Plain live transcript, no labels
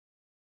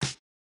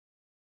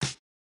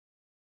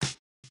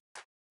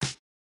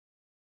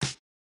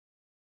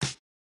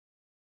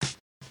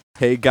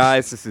Hey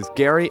guys, this is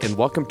Gary, and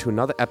welcome to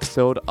another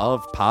episode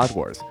of Pod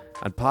Wars.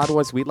 On Pod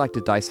Wars, we'd like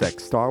to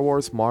dissect Star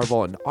Wars,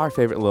 Marvel, and our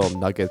favorite little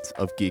nuggets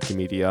of geeky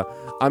media.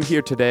 I'm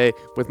here today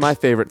with my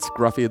favorite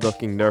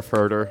scruffy-looking nerf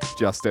herder,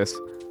 Justice.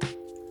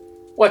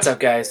 What's up,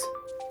 guys?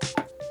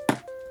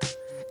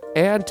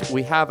 And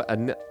we have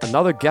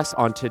another guest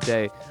on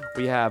today.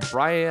 We have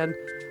Brian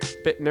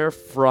Bittner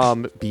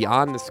from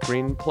Beyond the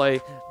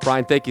Screenplay.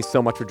 Brian, thank you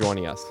so much for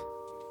joining us.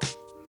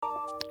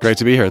 Great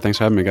to be here. Thanks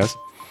for having me, guys.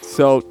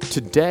 So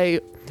today,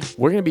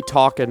 we're going to be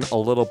talking a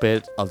little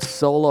bit of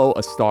Solo,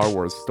 a Star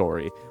Wars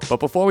story. But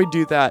before we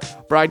do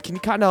that, Brian, can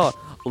you kind of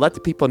let the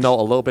people know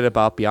a little bit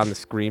about Beyond the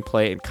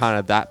Screenplay and kind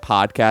of that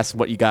podcast and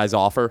what you guys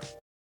offer?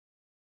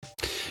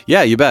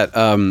 Yeah, you bet.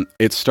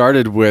 It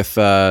started with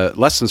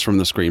lessons from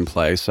the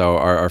screenplay. So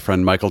our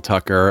friend Michael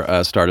Tucker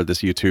started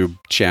this YouTube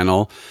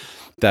channel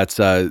that's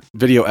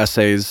video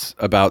essays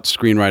about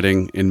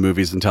screenwriting in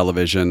movies and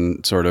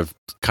television, sort of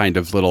kind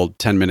of little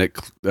 10-minute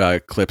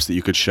clips that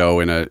you could show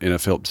in a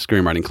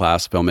screenwriting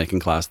class,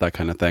 filmmaking class, that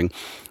kind of thing.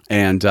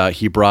 And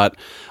he brought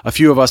a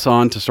few of us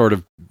on to sort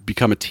of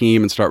become a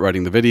team and start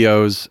writing the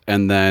videos.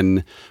 And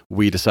then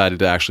we decided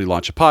to actually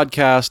launch a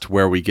podcast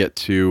where we get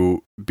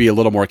to be a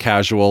little more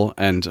casual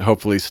and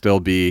hopefully still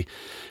be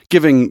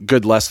giving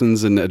good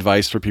lessons and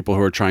advice for people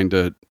who are trying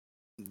to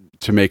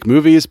make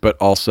movies, but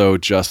also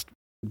just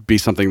be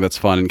something that's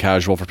fun and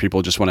casual for people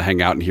who just want to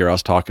hang out and hear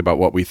us talk about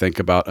what we think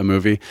about a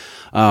movie.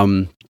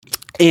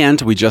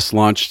 And we just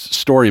launched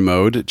Story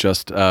Mode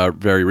just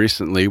very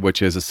recently, which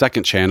is a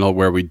second channel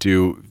where we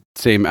do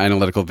same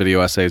analytical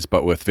video essays,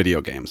 but with video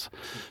games,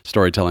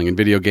 storytelling in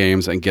video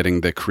games, and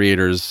getting the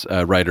creators,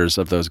 writers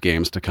of those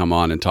games to come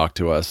on and talk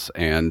to us.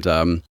 And,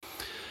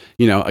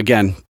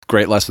 again,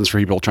 great lessons for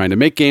people trying to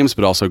make games,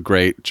 but also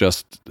great,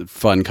 just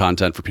fun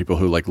content for people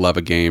who love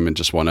a game and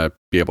just want to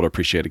be able to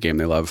appreciate a game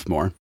they love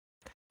more.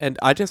 And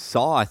I just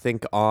saw, I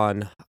think,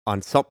 on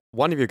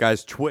one of your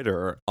guys'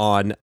 Twitter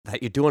on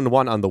that you're doing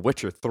one on The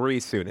Witcher 3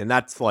 soon, and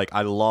that's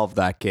I love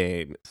that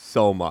game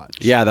so much.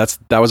 Yeah,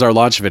 that was our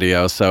launch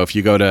video. So if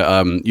you go to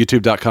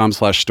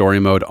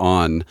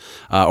youtube.com/storymode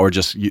or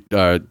just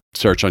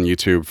search on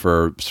YouTube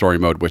for Story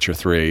Mode Witcher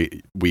 3,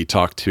 we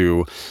talked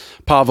to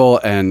Pavel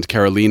and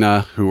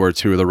Carolina, who were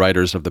two of the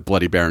writers of the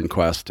Bloody Baron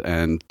quest,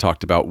 and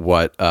talked about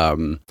what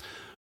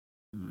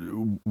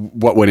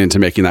went into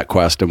making that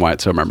quest and why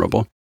it's so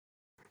memorable.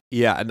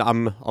 Yeah, and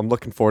I'm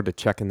looking forward to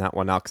checking that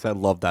one out because I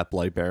love that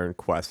Bloody Baron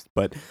quest.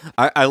 But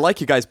I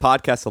like you guys'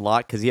 podcast a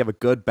lot because you have a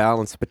good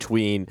balance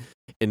between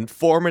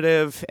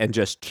informative and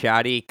just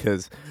chatty,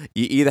 because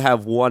you either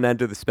have one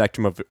end of the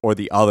spectrum or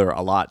the other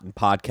a lot in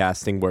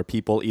podcasting, where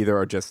people either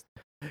are just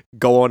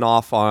going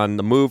off on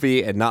the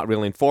movie and not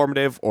really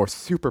informative, or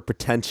super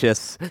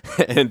pretentious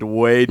and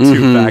way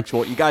too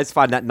factual. You guys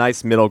find that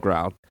nice middle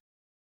ground.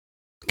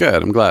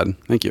 Good, I'm glad.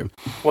 Thank you.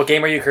 What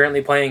game are you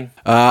currently playing?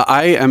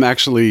 I am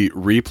actually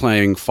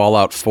replaying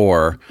Fallout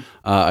 4.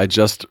 I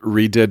just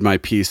redid my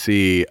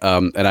PC,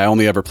 and I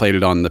only ever played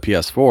it on the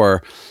PS4.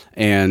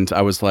 And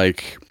I was I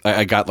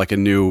got a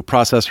new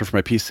processor for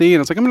my PC, and I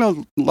was I'm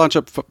going to launch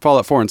up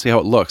Fallout 4 and see how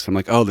it looks.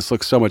 I'm oh, this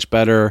looks so much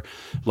better.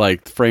 The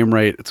frame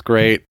rate, it's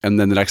great. And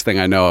then the next thing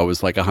I know, I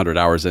was 100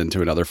 hours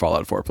into another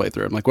Fallout 4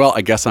 playthrough. I'm well,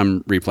 I guess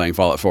I'm replaying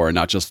Fallout 4 and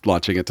not just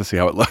launching it to see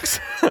how it looks.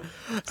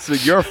 So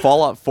you're a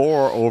Fallout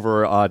 4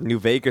 over New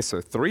Vegas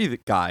or 3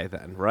 guy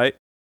then, right?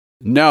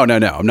 No.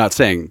 I'm not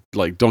saying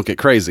don't get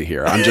crazy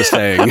here. I'm just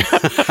saying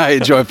I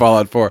enjoy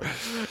Fallout 4.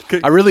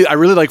 I really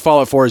like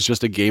Fallout 4 as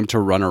just a game to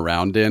run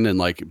around in and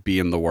be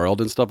in the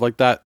world and stuff like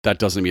that. That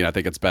doesn't mean I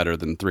think it's better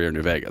than 3 or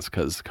New Vegas,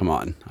 because come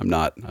on, I'm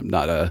not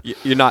a.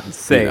 You're not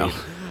insane.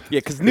 Yeah,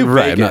 because New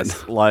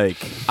Vegas,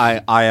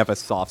 I have a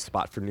soft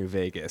spot for New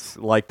Vegas.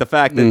 The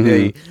fact that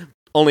they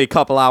only a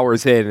couple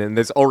hours in and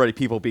there's already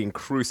people being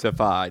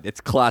crucified. It's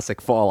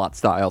classic Fallout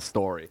style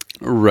story.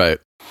 Right.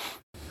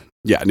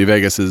 Yeah, New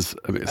Vegas is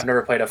amazing. I've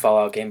never played a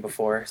Fallout game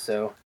before,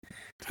 so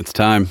it's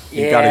time.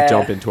 You gotta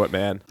jump into it,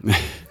 man.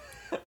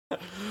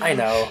 I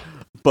know.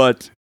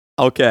 But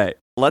okay,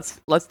 let's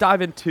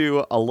dive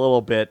into a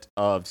little bit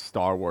of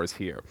Star Wars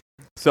here.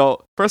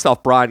 So first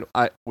off, Brian,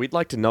 we'd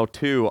like to know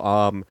too,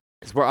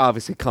 because we're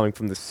obviously coming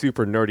from the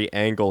super nerdy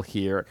angle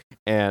here,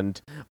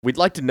 and we'd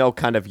like to know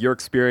kind of your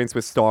experience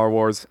with Star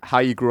Wars, how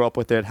you grew up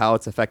with it, how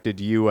it's affected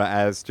you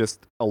as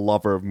just a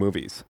lover of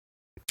movies.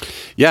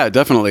 Yeah,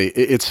 definitely.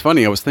 It's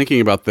funny. I was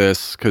thinking about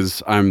this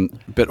because I'm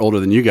a bit older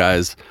than you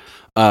guys.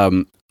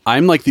 I'm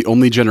the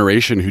only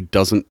generation who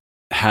doesn't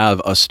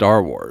have a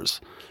Star Wars,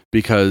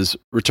 because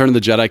Return of the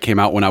Jedi came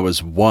out when I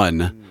was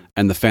 1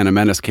 and The Phantom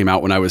Menace came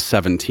out when I was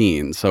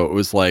 17. So it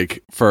was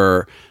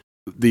for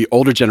the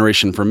older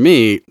generation, for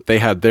me, they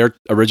had their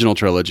original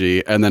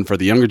trilogy, and then for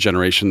the younger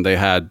generation, they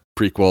had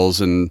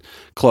prequels and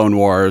Clone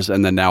Wars,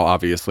 and then now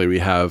obviously we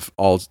have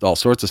all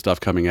sorts of stuff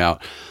coming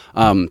out.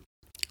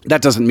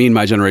 That doesn't mean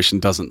my generation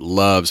doesn't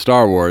love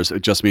Star Wars.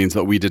 It just means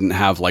that we didn't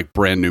have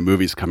brand new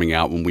movies coming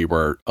out when we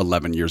were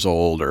 11 years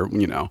old, or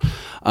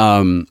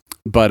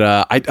But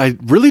I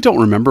really don't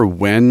remember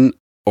when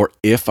or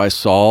if I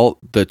saw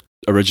the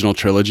original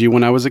trilogy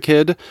when I was a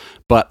kid,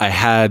 but I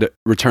had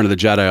Return of the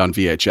Jedi on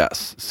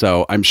VHS.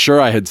 So I'm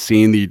sure I had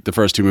seen the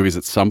first two movies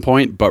at some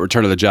point, but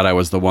Return of the Jedi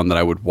was the one that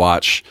I would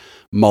watch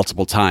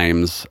multiple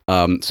times.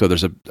 So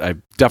I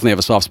definitely have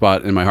a soft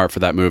spot in my heart for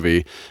that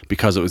movie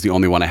because it was the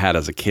only one I had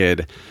as a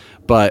kid.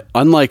 But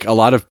unlike a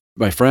lot of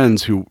my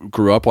friends who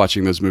grew up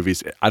watching those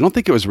movies, I don't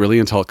think it was really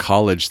until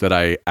college that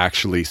I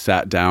actually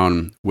sat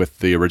down with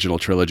the original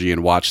trilogy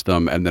and watched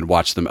them, and then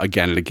watched them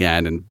again and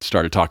again and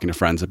started talking to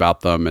friends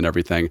about them and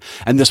everything.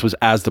 And this was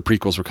as the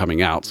prequels were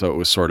coming out. So it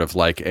was sort of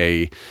like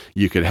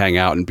you could hang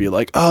out and be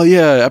like, oh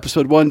yeah,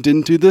 episode 1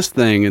 didn't do this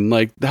thing. And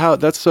like, how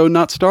that's so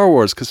not Star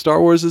Wars because Star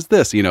Wars is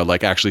this,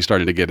 like actually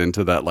starting to get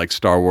into that like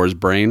Star Wars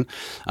brain.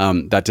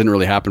 That didn't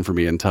really happen for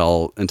me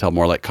until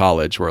more like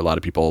college, where a lot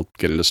of people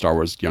get into Star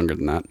Wars younger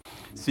than that.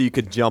 So you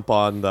could jump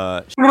on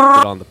the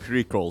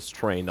prequels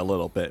train a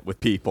little bit with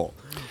people.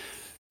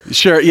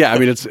 Sure, yeah. I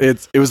mean,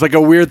 it was like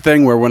a weird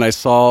thing where when I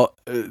saw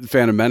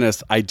Phantom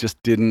Menace, I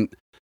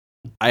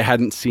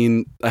hadn't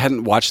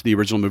watched the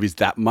original movies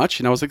that much,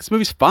 and I was like, this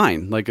movie's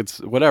fine, like it's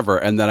whatever.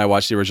 And then I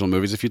watched the original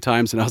movies a few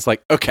times, and I was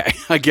like, okay,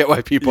 I get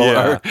why people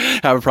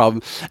have a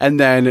problem. And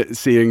then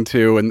seeing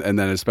 2, and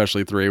then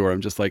especially 3, where I'm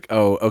just like,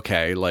 oh,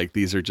 okay, like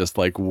these are just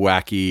like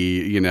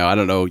wacky, I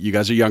don't know, you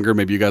guys are younger,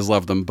 maybe you guys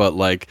love them, but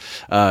like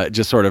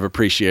just sort of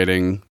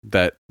appreciating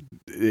that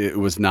it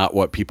was not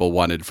what people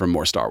wanted from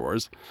more Star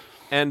Wars.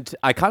 And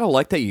I kind of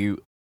like that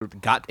you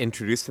got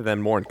introduced to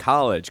them more in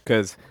college,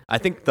 because I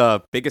think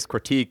the biggest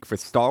critique for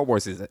Star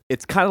Wars is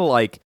it's kind of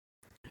like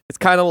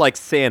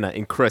Santa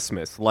in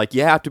Christmas. Like,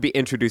 you have to be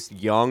introduced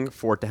young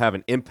for it to have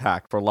an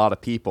impact for a lot of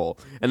people.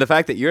 And the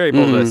fact that you're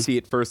able to see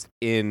it first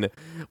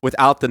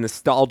without the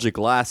nostalgia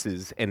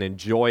glasses and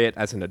enjoy it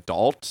as an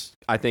adult,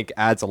 I think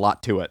adds a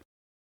lot to it.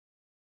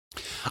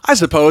 I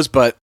suppose,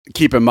 but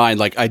keep in mind,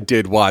 like, I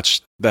did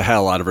watch the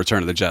hell out of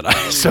Return of the Jedi.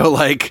 So,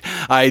 like,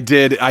 I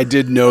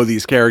did know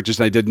these characters,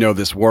 and I did know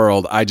this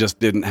world. I just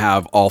didn't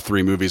have all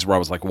 3 movies where I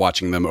was, like,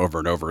 watching them over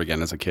and over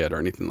again as a kid or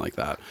anything like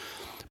that.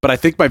 But I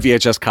think my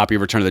VHS copy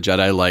of Return of the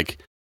Jedi,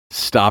 like,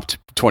 stopped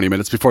 20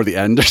 minutes before the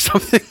end or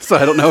something. So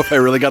I don't know if I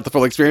really got the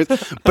full experience.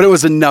 But it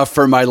was enough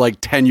for my, like,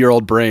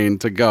 10-year-old brain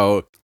to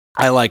go,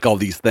 I like all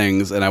these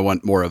things, and I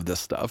want more of this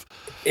stuff.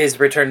 Is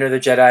Return of the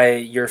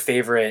Jedi your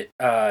favorite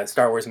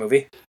Star Wars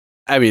movie?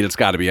 I mean, it's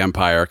got to be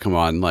Empire. Come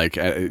on. Like,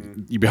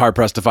 you'd be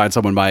hard-pressed to find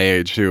someone my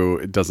age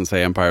who doesn't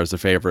say Empire is their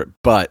favorite.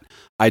 But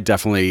I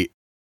definitely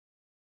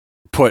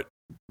put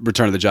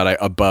Return of the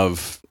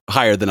Jedi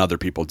higher than other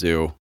people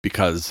do,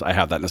 because I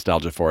have that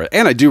nostalgia for it.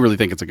 And I do really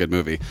think it's a good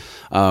movie.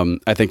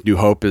 I think New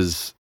Hope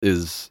is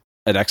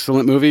an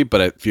excellent movie,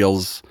 but it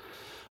feels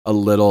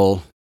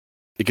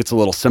it gets a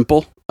little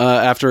simple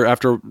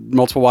after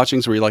multiple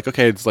watchings, where you're like,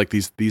 okay, it's like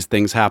these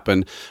things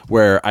happen.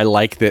 Where I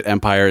like that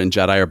Empire and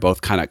Jedi are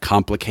both kind of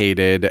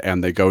complicated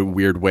and they go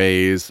weird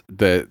ways.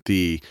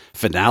 The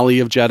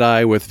finale of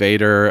Jedi with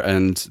Vader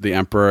and the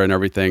Emperor and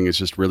everything is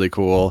just really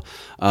cool.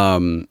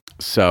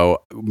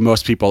 So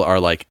most people are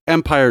like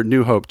Empire,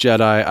 New Hope,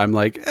 Jedi. I'm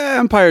like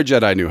Empire,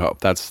 Jedi, New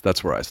Hope.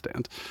 That's where I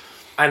stand.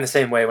 I'm the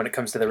same way when it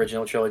comes to the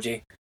original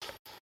trilogy.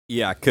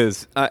 Yeah,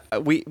 because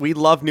we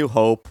love New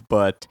Hope,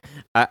 but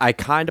I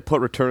kind of put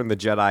Return of the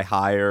Jedi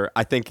higher.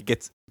 I think it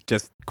gets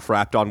just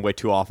crapped on way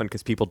too often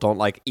because people don't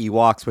like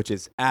Ewoks, which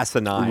is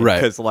asinine. Right.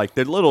 Because, like,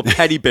 they're little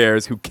teddy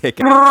bears who kick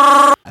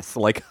ass.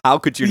 Like, how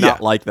could you not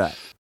like that?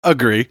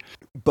 Agree.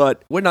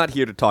 But we're not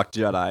here to talk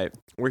Jedi.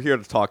 We're here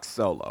to talk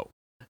Solo.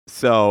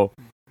 So,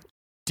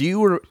 do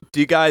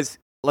you guys...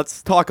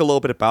 Let's talk a little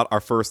bit about our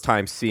first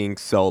time seeing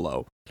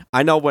Solo.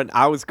 I know when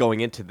I was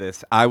going into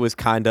this, I was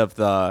kind of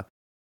the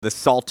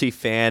salty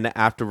fan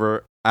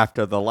after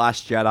The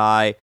Last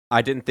Jedi.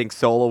 I didn't think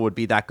Solo would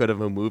be that good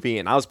of a movie,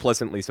 and I was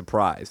pleasantly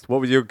surprised.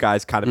 What was your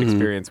guys' kind of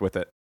experience with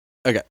it?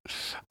 Okay.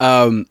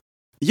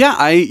 Yeah,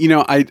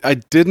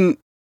 I didn't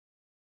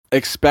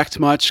expect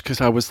much, because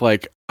I was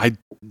like,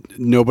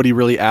 nobody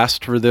really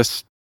asked for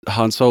this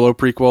Han Solo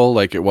prequel.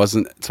 Like, it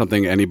wasn't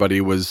something anybody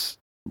was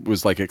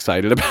like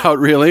excited about,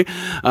 really.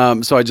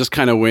 So I just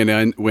kind of went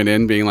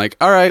in being like,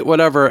 all right,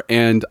 whatever.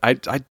 And I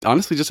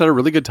honestly just had a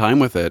really good time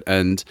with it.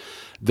 And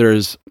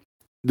there's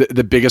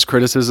the biggest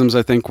criticisms,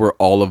 I think, were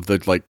all of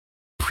the like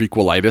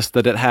prequelitis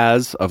that it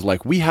has of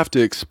like, we have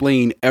to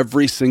explain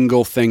every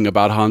single thing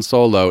about Han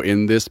Solo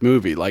in this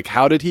movie. Like,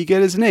 how did he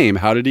get his name?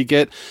 How did he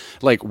get,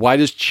 like, why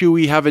does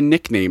Chewie have a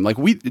nickname? Like,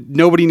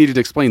 nobody needed to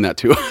explain that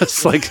to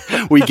us. Like,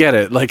 we get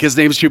it. Like, his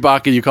name's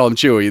Chewbacca, you call him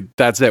Chewie.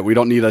 That's it. We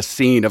don't need a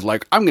scene of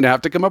like, I'm going to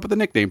have to come up with a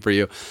nickname for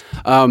you.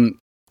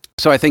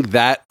 So I think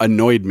that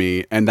annoyed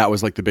me, and that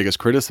was like the biggest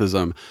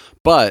criticism.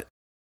 But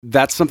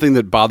that's something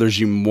that bothers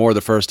you more the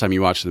first time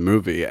you watch the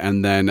movie.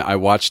 And then I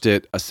watched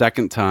it a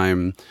second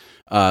time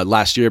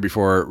last year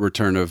before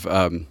Rise of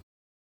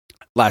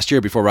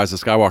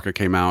Skywalker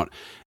came out,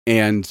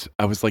 and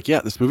I was like,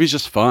 yeah, this movie's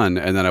just fun.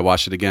 And then I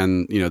watched it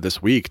again,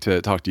 this week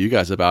to talk to you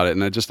guys about it.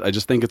 And I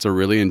just think it's a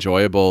really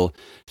enjoyable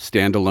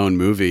standalone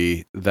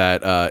movie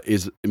that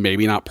is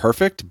maybe not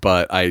perfect,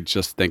 but I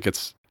just think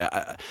it's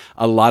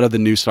a lot of the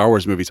new Star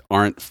Wars movies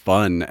aren't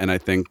fun. And I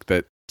think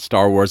that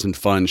Star Wars and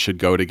fun should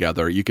go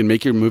together. You can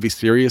make your movie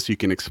serious, you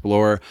can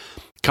explore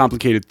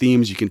complicated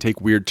themes, you can take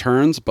weird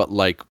turns, but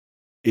like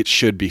it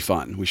should be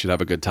fun. We should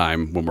have a good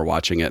time when we're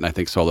watching it, and I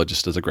think Solo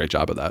just does a great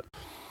job of that.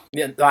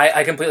 Yeah,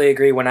 I completely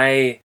agree. When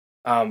I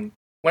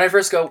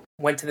first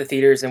went to the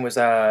theaters and was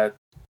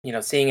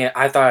seeing it,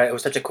 I thought it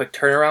was such a quick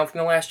turnaround from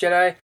The Last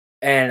Jedi,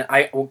 and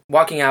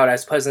walking out, I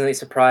was pleasantly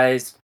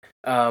surprised.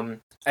 I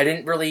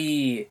didn't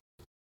really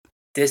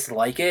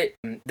dislike it.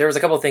 There was a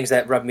couple of things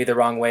that rubbed me the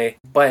wrong way,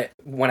 but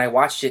when I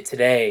watched it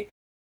today,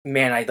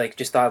 man, I like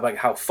just thought like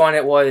how fun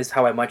it was,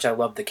 how much I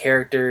loved the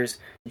characters.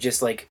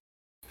 Just like,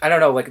 I don't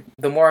know, like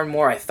the more and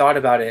more I thought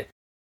about it,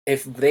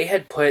 if they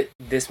had put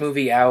this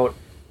movie out,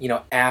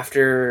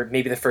 after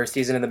maybe the first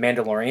season of The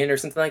Mandalorian or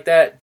something like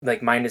that,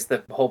 like minus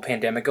the whole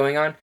pandemic going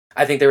on,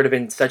 I think there would have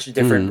been such a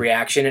different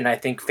reaction, and I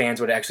think fans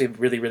would have actually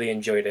really, really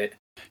enjoyed it.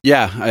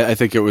 Yeah, I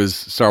think it was,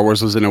 Star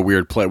Wars was in a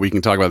weird place. We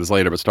can talk about this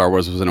later, but Star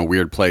Wars was in a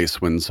weird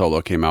place when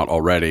Solo came out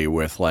already,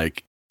 with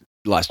like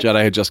Last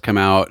Jedi had just come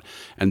out,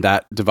 and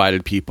that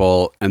divided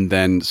people, and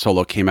then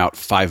Solo came out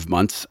 5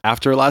 months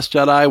after Last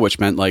Jedi, which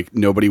meant like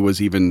nobody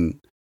was even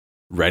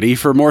ready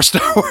for more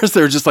Star Wars.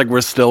 They're just like,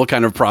 we're still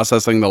kind of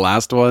processing the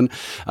last one.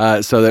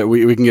 So that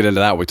we can get into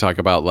that. We talk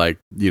about like,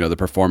 the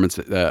performance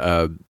at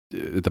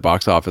the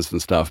box office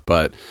and stuff,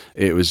 but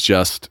it was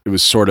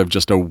sort of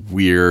just a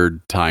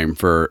weird time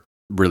for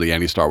really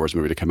any Star Wars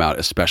movie to come out,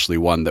 especially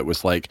one that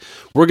was like,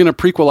 we're going to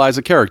prequelize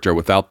a character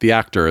without the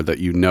actor that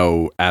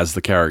as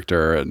the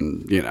character,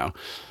 and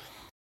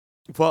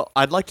Well,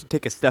 I'd like to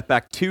take a step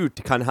back too,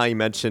 to kind of how you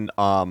mentioned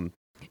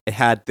it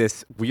had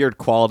this weird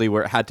quality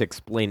where it had to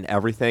explain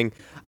everything.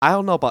 I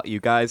don't know about you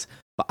guys,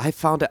 but I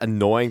found it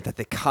annoying that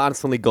they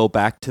constantly go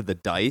back to the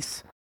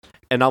dice.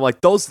 And I'm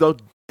like, those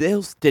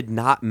did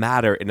not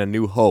matter in A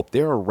New Hope.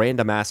 They're a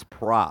random ass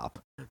prop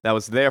that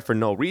was there for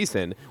no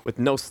reason with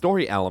no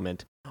story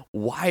element.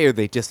 Why are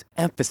they just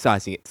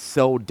emphasizing it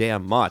so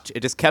damn much?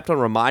 It just kept on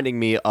reminding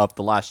me of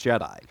The Last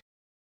Jedi.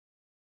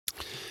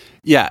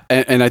 Yeah,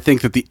 and I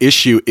think that the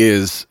issue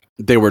is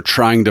they were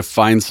trying to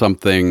find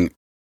something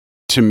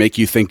to make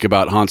you think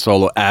about Han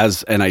Solo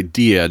as an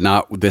idea,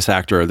 not this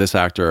actor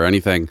or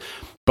anything.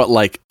 But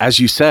like, as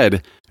you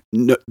said,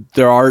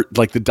 there are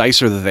like the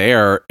dice are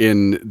there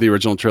in the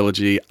original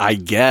trilogy. I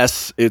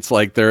guess it's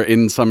like they're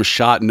in some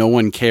shot. No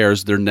one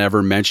cares. They're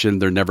never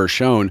mentioned. They're never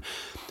shown.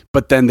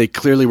 But then they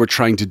clearly were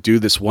trying to do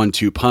this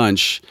 1-2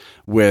 punch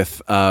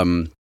with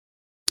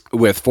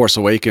Force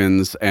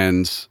Awakens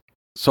and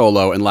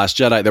Solo and Last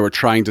Jedi. They were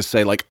trying to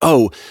say like,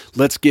 oh,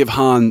 let's give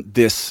Han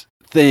this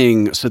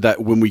thing so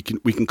that when we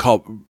can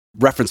call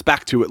reference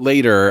back to it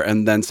later,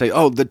 and then say,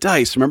 oh, the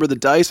dice, remember the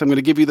dice? I'm going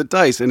to give you the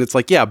dice. And it's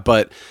like, yeah,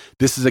 but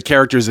this is a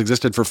character who's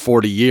existed for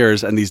 40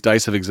 years and these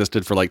dice have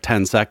existed for like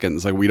 10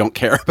 seconds. Like, we don't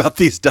care about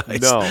these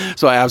dice. No.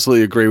 So I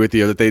absolutely agree with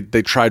you that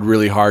they tried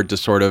really hard to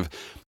sort of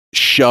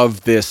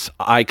shove this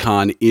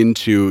icon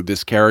into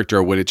this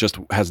character when it just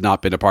has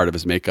not been a part of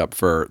his makeup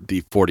for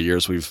the 40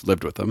 years we've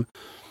lived with him.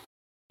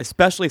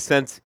 Especially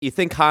since you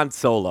think Han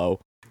Solo,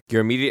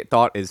 your immediate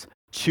thought is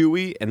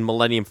Chewie and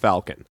Millennium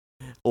Falcon.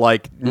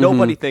 Like,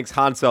 nobody thinks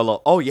Han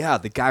Solo, oh yeah,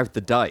 the guy with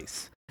the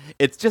dice.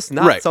 It's just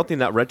not something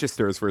that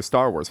registers for a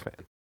Star Wars fan.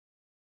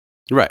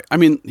 Right. I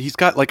mean, he's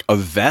got like a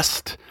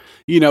vest,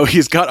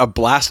 he's got a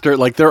blaster.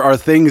 Like, there are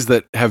things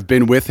that have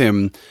been with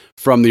him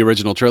from the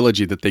original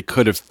trilogy that they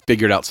could have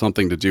figured out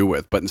something to do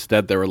with. But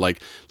instead they were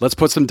like, let's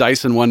put some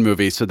dice in one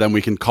movie so then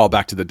we can call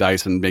back to the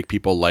dice and make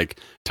people like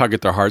tug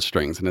at their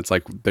heartstrings. And it's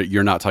like,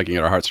 you're not tugging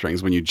at our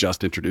heartstrings when you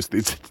just introduced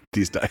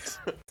these dice.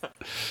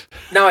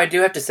 No, I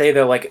do have to say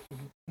though, like,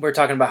 we're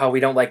talking about how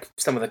we don't like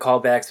some of the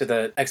callbacks or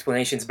the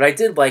explanations, but I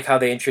did like how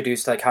they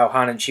introduced like how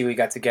Han and Chewie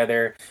got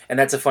together, and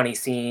that's a funny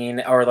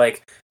scene. Or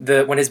like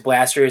when his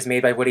blaster is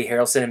made by Woody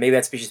Harrelson, and maybe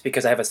that's just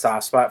because I have a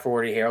soft spot for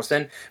Woody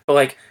Harrelson. But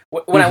like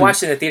when I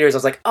watched it in the theaters, I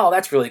was like, oh,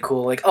 that's really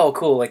cool. Like, oh,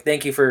 cool. Like,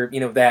 thank you for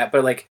that.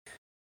 But like,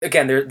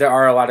 again, there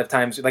are a lot of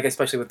times, like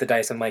especially with the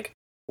dice, I'm like,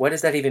 what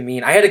does that even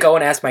mean? I had to go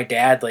and ask my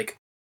dad, like,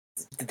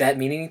 did that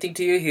mean anything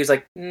to you? He was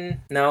like,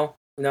 no,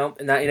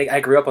 not. I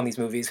grew up on these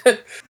movies.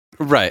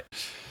 Right.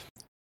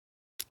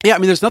 Yeah, I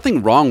mean, there's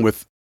nothing wrong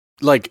with,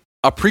 like,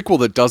 a prequel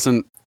that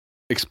doesn't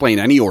explain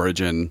any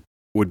origin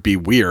would be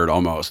weird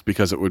almost,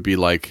 because it would be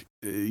like,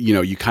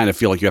 you kind of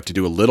feel like you have to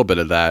do a little bit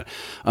of that.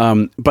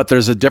 But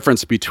there's a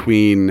difference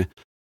between,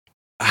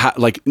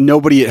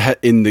 nobody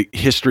in the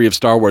history of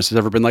Star Wars has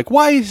ever been like,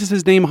 why is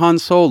his name Han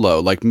Solo?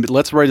 Like,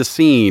 let's write a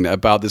scene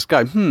about this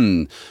guy.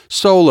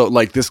 Solo.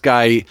 Like, this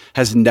guy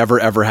has never,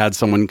 ever had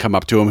someone come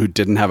up to him who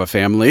didn't have a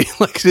family.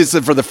 Like, this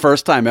is for the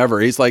first time ever.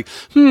 He's like,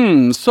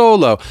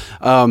 Solo.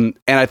 And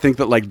I think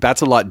that, like,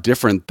 that's a lot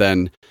different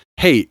than,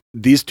 hey,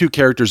 these two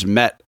characters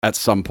met at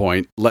some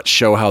point. Let's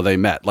show how they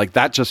met. Like,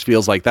 that just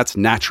feels like that's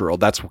natural.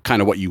 That's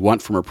kind of what you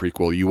want from a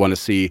prequel. You want to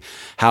see,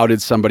 how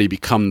did somebody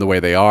become the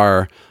way they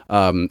are?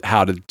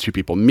 How did two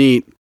people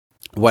meet?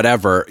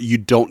 whatever, you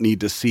don't need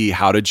to see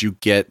how did you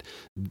get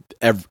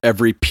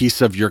every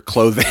piece of your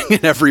clothing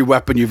and every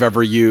weapon you've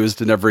ever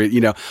used and every,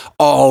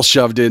 all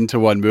shoved into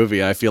one movie.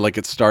 And I feel like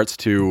it starts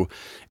to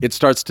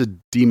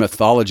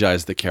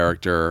demythologize the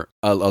character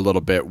a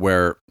little bit,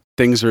 where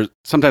things are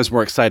sometimes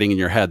more exciting in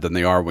your head than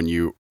they are when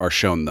you are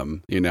shown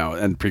them,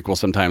 and prequels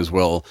sometimes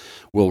will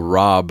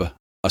rob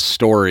a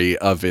story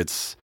of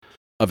its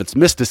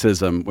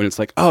mysticism when it's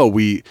like, oh,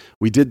 we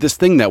did this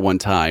thing that one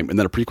time, and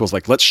then a prequel's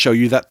like, let's show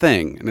you that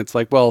thing. And it's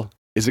like, well,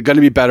 is it going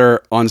to be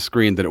better on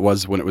screen than it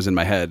was when it was in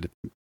my head?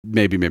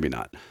 Maybe, maybe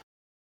not.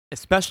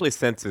 Especially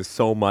since there's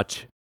so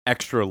much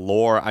extra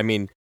lore. I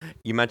mean,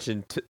 you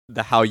mentioned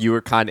how you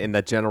were kind of in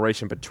that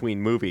generation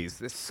between movies.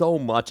 There's so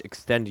much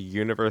extended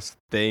universe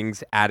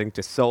things adding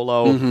to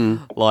Solo.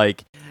 Mm-hmm.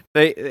 Like,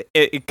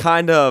 it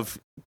kind of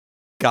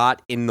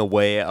got in the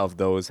way of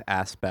those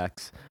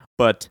aspects.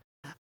 But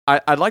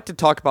I'd like to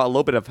talk about a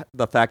little bit of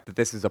the fact that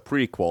this is a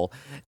prequel.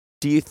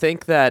 Do you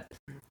think that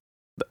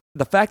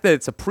the fact that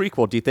it's a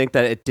prequel, do you think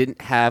that it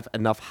didn't have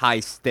enough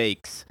high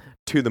stakes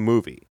to the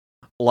movie?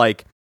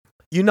 Like,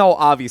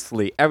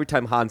 obviously, every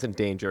time Han's in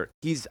danger,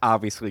 he's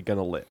obviously going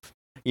to live.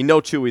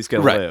 Chewie's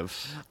going to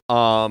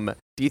live.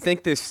 Do you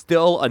think there's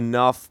still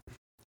enough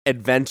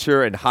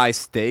adventure and high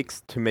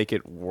stakes to make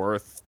it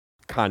worth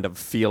kind of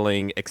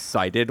feeling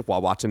excited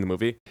while watching the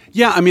movie?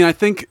 Yeah, I mean, I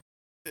think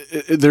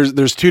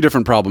there's two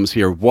different problems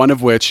here. One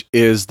of which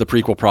is the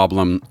prequel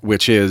problem,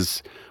 which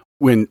is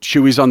when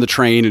Chewie's on the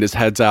train and his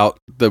head's out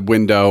the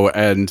window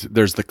and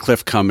there's the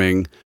cliff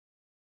coming,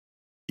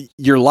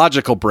 your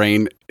logical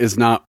brain is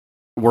not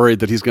worried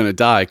that he's going to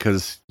die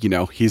because,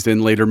 he's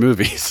in later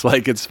movies.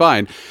 Like, it's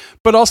fine.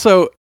 But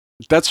also,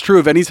 that's true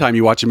of any time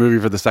you watch a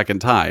movie for the second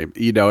time.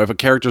 If a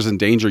character's in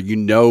danger,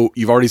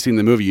 you've already seen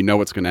the movie, you know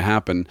what's going to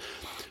happen.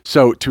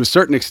 So to a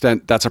certain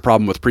extent, that's a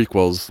problem with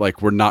prequels.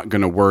 Like, we're not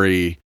going to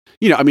worry.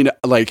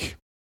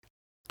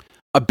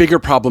 A bigger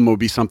problem would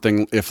be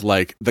something if,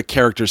 like, the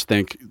characters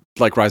think,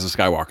 like Rise of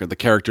Skywalker, the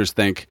characters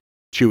think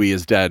Chewie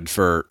is dead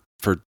for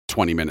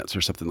 20 minutes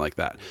or something like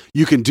that.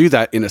 You can do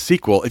that in a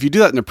sequel. If you do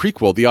that in a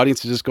prequel, the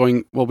audience is just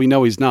going, well, we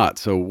know he's not,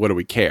 so what do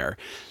we care?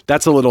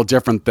 That's a little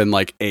different than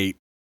like a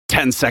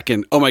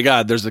 10-second, oh my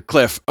God, there's a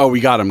cliff. Oh,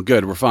 we got him.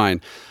 Good, we're fine.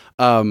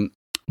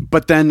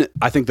 But then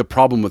I think the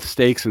problem with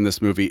stakes in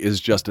this movie is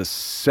just a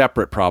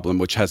separate problem,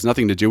 which has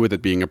nothing to do with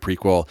it being a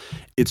prequel.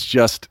 It's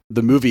just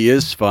the movie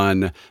is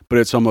fun, but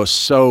it's almost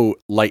so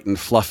light and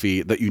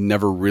fluffy that you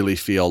never really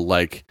feel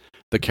like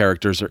the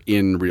characters are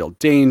in real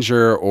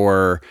danger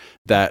or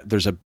that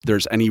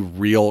there's any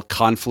real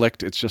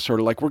conflict. It's just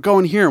sort of like, we're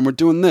going here and we're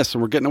doing this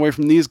and we're getting away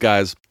from these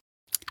guys.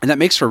 And that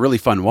makes for a really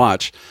fun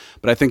watch.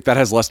 But I think that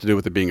has less to do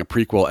with it being a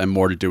prequel and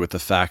more to do with the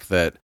fact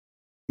that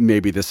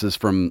maybe this is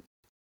from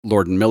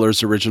Lord and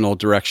Miller's original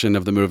direction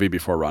of the movie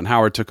before Ron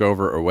Howard took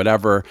over or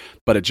whatever,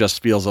 but it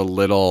just feels a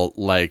little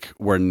like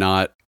we're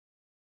not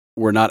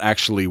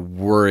actually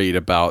worried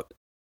about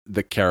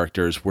the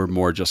characters. We're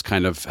more just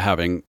kind of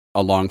having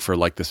along for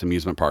like this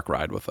amusement park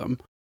ride with them.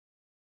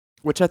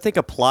 Which I think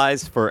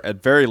applies for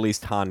at very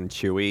least Han and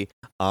Chewie.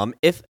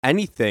 If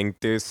anything,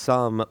 there's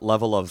some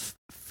level of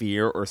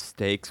fear or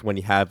stakes when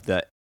you have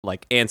the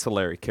like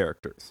ancillary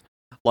characters.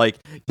 Like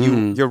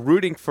you're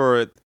rooting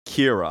for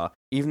Kira,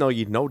 even though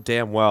you know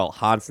damn well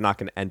Han's not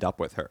going to end up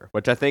with her,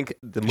 which I think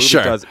the movie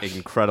does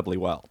incredibly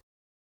well.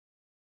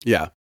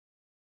 Yeah,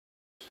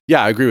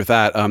 I agree with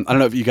that. I don't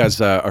know if you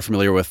guys are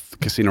familiar with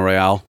Casino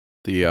Royale,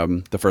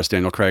 the first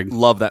Daniel Craig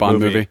love that Bond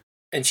movie.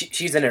 And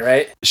she's in it,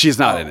 right? She's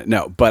not in it,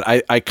 no. But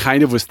I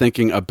kind of was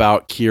thinking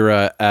about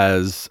Kira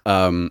as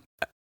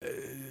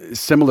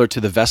similar to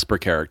the Vesper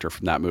character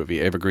from that movie,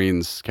 Ava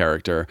Green's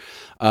character,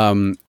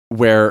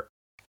 where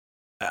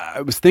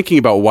I was thinking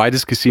about why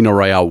does Casino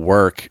Royale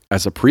work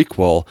as a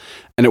prequel?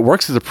 And it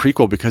works as a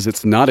prequel because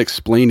it's not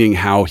explaining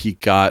how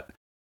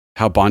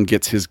Bond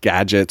gets his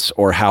gadgets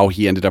or how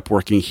he ended up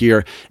working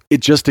here. It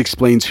just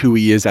explains who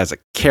he is as a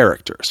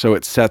character. So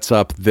it sets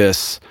up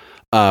this,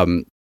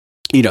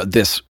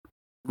 this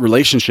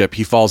relationship.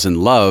 He falls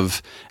in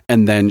love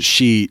and then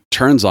she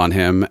turns on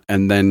him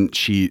and then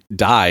she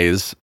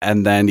dies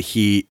and then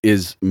he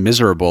is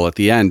miserable at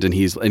the end and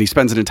he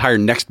spends an entire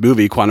next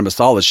movie, Quantum of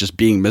Solace, just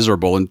being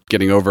miserable and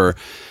getting over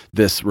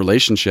this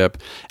relationship.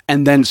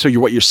 And then so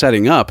what you're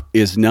setting up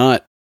is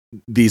not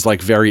these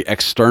like very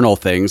external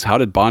things. How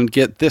did Bond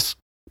get this?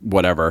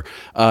 Whatever.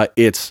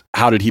 It's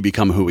how did he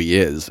become who he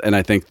is? And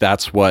I think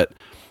that's what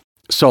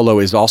Solo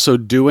is also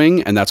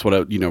doing. And that's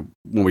what, when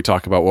we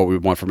talk about what we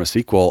want from a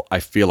sequel, I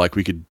feel like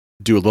we could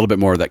do a little bit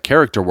more of that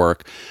character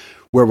work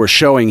where we're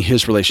showing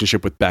his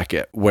relationship with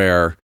Beckett,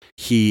 where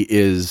he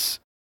is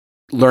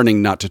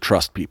learning not to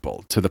trust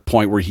people to the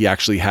point where he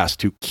actually has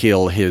to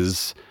kill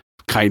his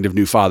kind of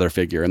new father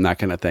figure and that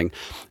kind of thing.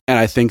 And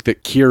I think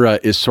that Kira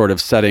is sort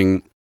of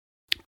setting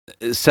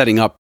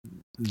up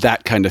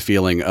that kind of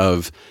feeling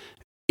of,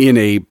 in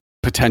a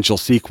potential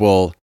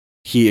sequel,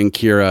 he and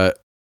Kira,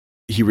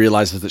 he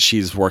realizes that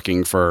she's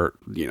working for,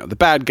 the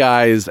bad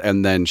guys,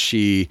 and then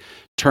she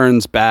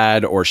turns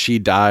bad or she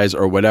dies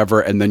or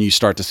whatever, and then you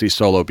start to see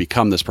Solo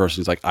become this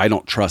person who's like, I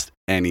don't trust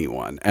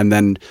anyone. And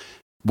then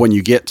when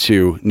you get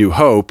to New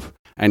Hope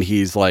and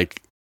he's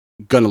like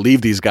going to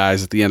leave these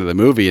guys at the end of the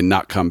movie and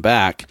not come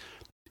back,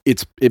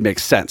 it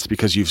makes sense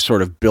because you've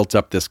sort of built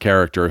up this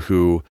character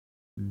who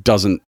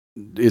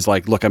is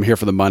like, look, I'm here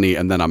for the money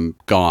and then I'm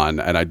gone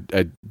and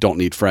I don't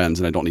need friends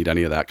and I don't need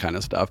any of that kind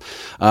of stuff.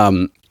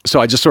 So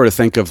I just sort of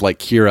think of like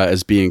Qi'ra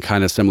as being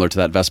kind of similar to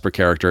that Vesper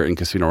character in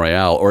Casino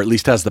Royale, or at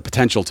least has the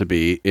potential to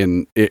be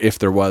if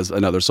there was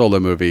another Solo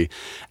movie,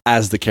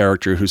 as the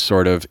character who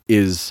sort of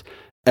is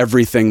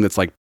everything that's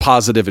like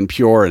positive and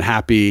pure and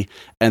happy,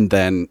 and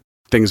then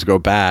things go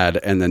bad,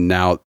 and then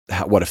now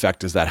what effect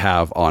does that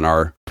have on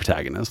our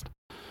protagonist?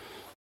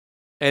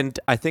 And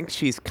I think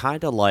she's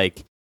kind of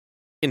like,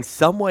 in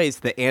some ways,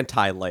 the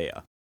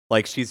anti-Leia.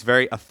 Like, she's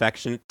very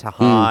affectionate to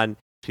Han.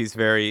 She's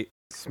very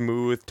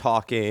smooth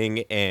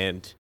talking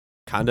and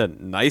kind of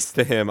nice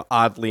to him,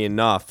 oddly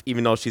enough,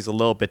 even though she's a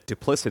little bit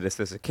duplicitous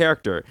as a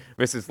character,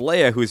 versus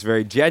Leia, who's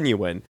very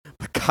genuine,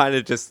 but kind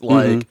of just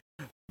like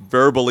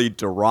verbally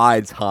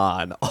derides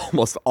Han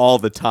almost all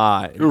the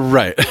time.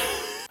 Right.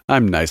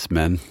 I'm nice,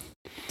 man.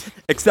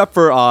 Except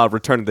for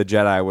Return of the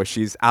Jedi, where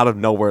she's out of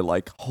nowhere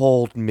like,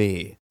 hold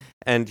me.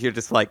 And you're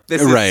just like,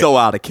 this is so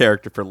out of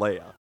character for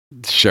Leia.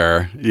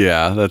 Sure.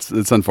 Yeah,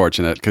 it's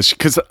unfortunate.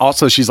 Because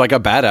also she's like a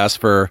badass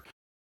for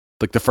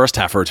like the first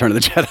half of Return of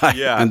the Jedi.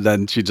 Yeah. And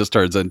then she just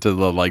turns into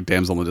the like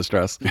damsel in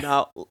distress.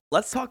 Now,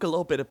 let's talk a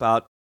little bit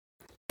about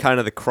kind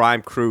of the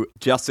crime crew.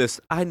 Justice,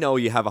 I know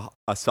you have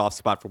a soft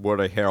spot for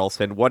Woody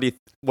Harrelson. What do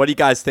you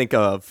guys think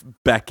of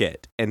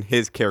Beckett and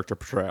his character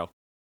portrayal?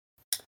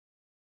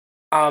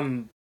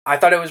 I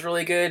thought it was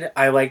really good.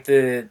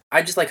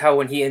 I just like how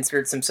when he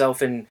inserts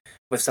himself in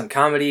with some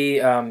comedy,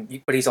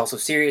 but he's also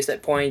serious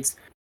at points.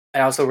 I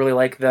also really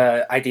like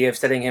the idea of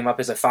setting him up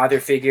as a father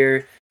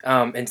figure,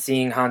 and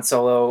seeing Han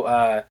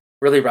Solo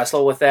really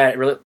wrestle with that,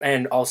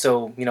 and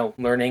also,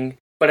 learning.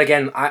 But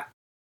again,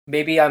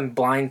 maybe I'm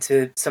blind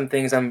to some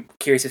things. I'm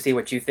curious to see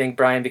what you think,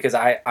 Brian, because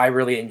I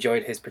really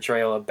enjoyed his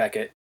portrayal of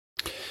Beckett.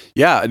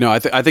 Yeah, no, I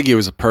think he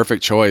was a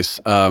perfect choice.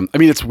 I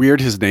mean, it's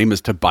weird. His name is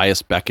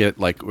Tobias Beckett.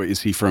 Like,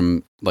 is he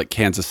from like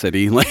Kansas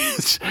City? Like,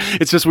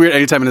 it's just weird.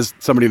 Anytime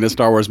somebody in a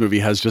Star Wars movie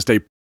has just a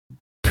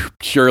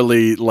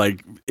purely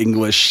like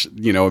English,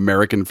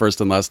 American first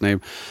and last name.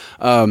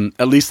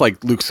 At least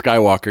like Luke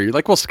Skywalker, you're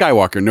like, well,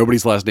 Skywalker.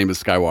 Nobody's last name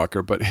is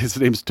Skywalker, but his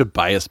name's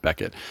Tobias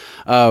Beckett.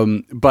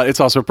 But it's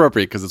also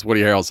appropriate because it's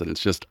Woody Harrelson.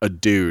 It's just a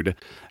dude.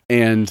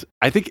 And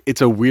I think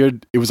it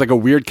was like a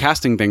weird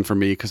casting thing for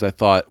me because I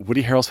thought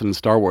Woody Harrelson in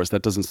Star Wars,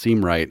 that doesn't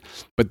seem right.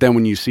 But then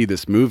when you see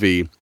this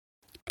movie,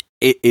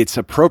 it's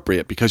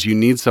appropriate because you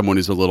need someone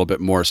who's a little bit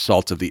more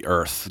salt of the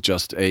earth,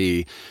 just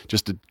a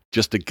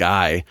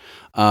guy.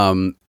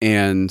 And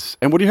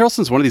Woody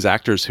Harrelson's one of these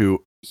actors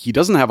who he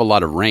doesn't have a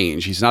lot of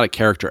range. He's not a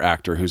character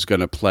actor who's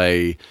going to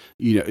play,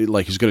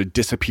 like who's going to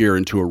disappear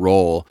into a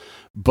role,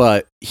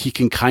 but he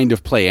can kind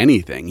of play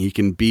anything. He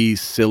can be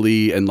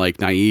silly and like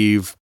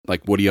naive,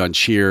 like Woody on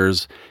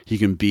Cheers. He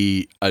can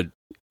be a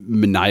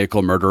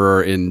maniacal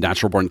murderer in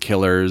Natural Born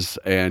Killers,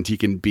 and he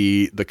can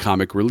be the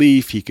comic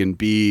relief. He can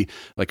be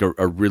like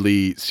a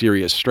really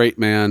serious straight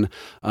man.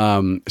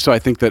 So I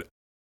think that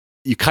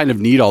you kind of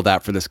need all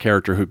that for this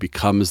character who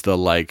becomes the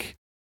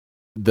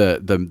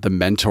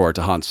mentor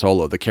to Han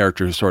Solo, the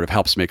character who sort of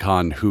helps make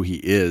Han who he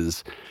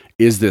is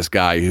this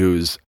guy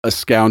who's a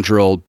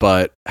scoundrel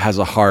but has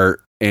a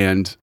heart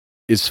and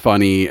is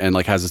funny and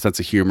like has a sense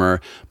of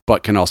humor,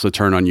 but can also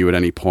turn on you at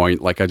any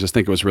point. Like, I just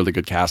think it was really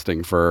good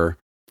casting for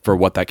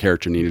what that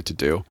character needed to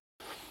do.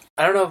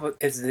 I don't know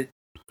if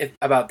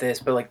about this,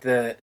 but like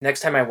the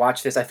next time I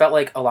watched this, I felt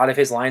like a lot of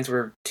his lines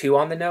were too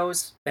on the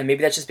nose, and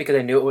maybe that's just because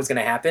I knew it was going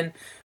to happen.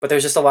 But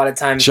there's just a lot of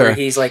times where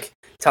he's like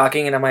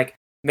talking, and I'm like,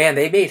 man,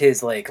 they made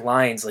his like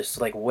lines just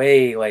like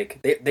way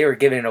like they were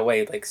giving it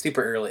away like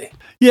super early.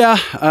 Yeah,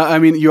 I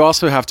mean, you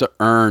also have to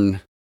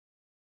earn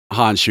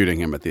Han shooting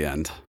him at the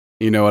end.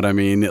 You know what I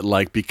mean?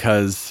 Like,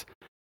 because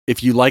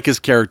if you like his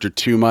character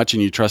too much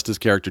and you trust his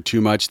character too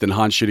much, then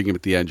Han shooting him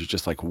at the end, you're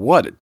just like,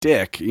 what a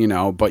dick,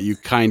 but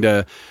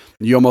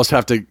you almost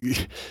have to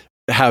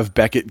have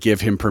Beckett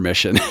give him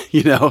permission,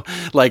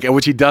 like,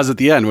 which he does at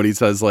the end when he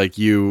says like,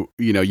 you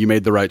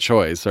made the right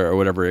choice or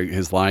whatever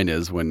his line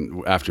is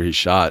after he's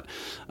shot.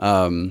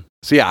 So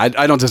yeah,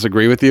 I don't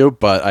disagree with you,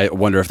 but I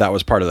wonder if that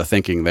was part of the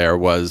thinking there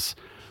was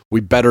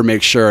we better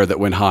make sure that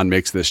when Han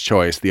makes this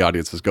choice, the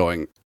audience is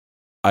going,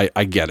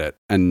 I get it,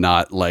 and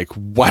not like,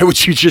 why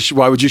would you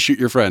shoot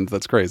your friend?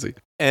 That's crazy.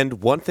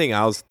 And one thing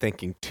I was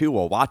thinking too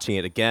while watching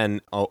it again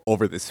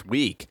over this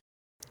week,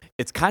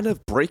 it's kind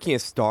of breaking a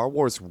Star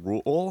Wars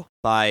rule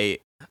by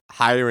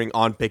hiring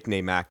on big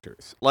name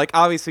actors. Like,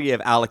 obviously you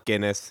have Alec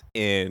Guinness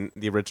in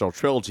the original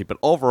trilogy, but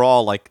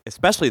overall, like,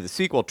 especially the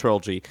sequel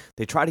trilogy,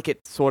 they try to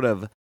get sort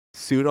of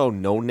pseudo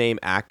no-name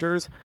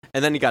actors.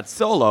 And then you got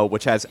Solo,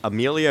 which has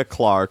Emilia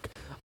Clarke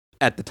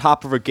at the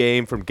top of her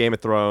game from Game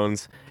of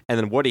Thrones, and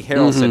then Woody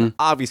Harrelson,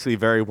 obviously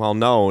very well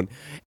known.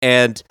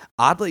 And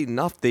oddly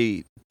enough,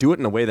 they do it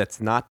in a way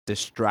that's not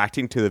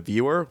distracting to the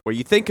viewer, where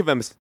you think of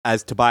him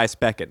as Tobias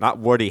Beckett, not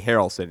Woody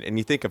Harrelson, and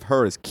you think of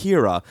her as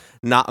Kira,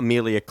 not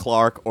Emilia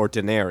Clarke or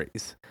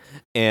Daenerys.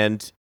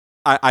 And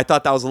I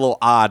thought that was a little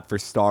odd for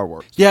Star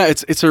Wars. Yeah,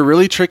 it's a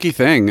really tricky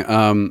thing.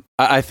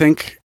 I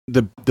think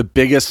the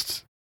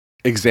biggest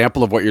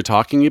example of what you're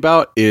talking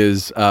about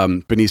is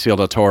Benicio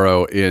del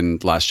Toro in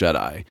Last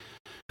Jedi,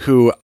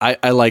 who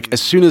I like.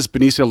 As soon as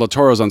Benicio del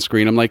Toro's on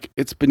screen, I'm like,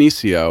 it's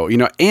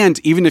Benicio, and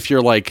even if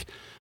you're like,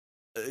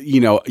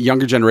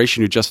 younger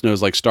generation who just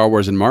knows like Star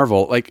Wars and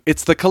Marvel, like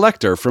it's the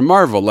Collector from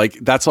Marvel. Like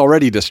that's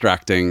already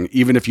distracting,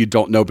 even if you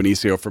don't know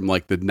Benicio from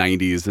like the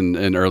 90s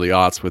and early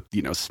aughts with,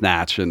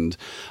 Snatch and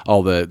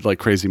all the like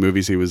crazy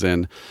movies he was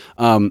in.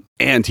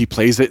 And he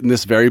plays it in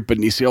this very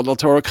Benicio del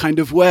Toro kind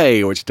of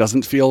way, which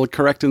doesn't feel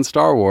correct in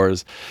Star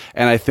Wars.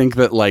 And I think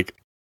that like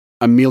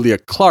Emilia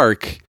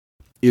Clarke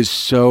is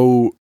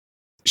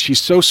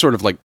she's so sort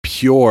of like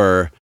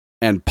pure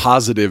and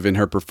positive in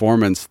her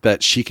performance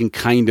that she can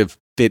kind of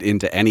fit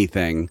into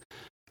anything,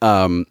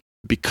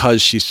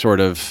 because she's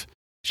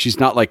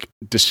not like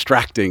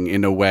distracting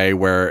in a way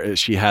where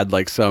she had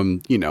like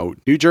some,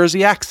 New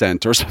Jersey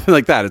accent or something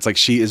like that. It's like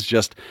she is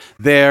just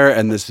there,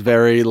 and this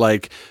very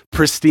like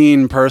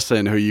pristine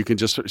person who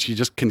she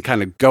just can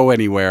kind of go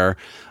anywhere.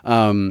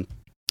 And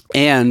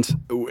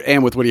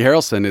with Woody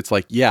Harrelson, it's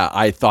like, yeah,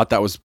 I thought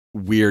that was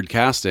weird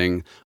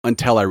casting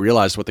until I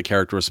realized what the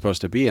character was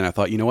supposed to be, and I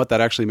thought, you know what, that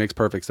actually makes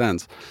perfect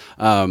sense.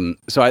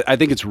 So I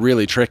think it's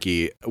really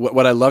tricky.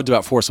 What I loved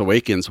about Force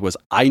Awakens was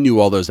I knew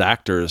all those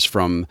actors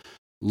from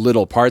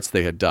little parts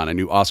they had done. I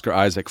knew Oscar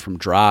Isaac from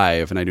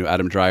Drive, and I knew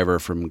Adam Driver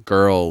from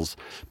Girls,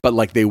 but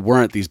like they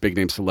weren't these big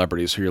name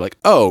celebrities who you're like,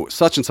 oh,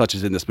 such and such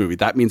is in this movie,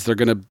 that means they're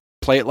gonna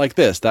play it like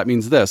this, that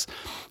means this.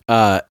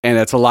 And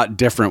it's a lot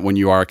different when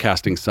you are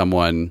casting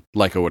someone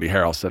like a Woody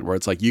Harrelson, where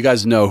it's like, you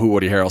guys know who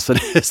Woody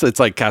Harrelson is. It's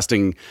like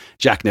casting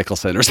Jack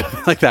Nicholson or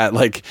something like that.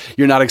 Like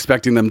you're not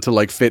expecting them to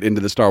like fit into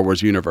the Star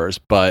Wars universe,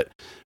 but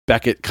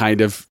Beckett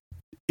kind of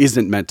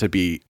isn't meant to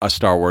be a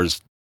Star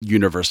Wars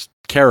universe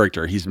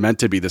character. He's meant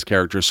to be this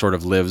character who sort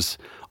of lives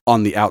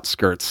on the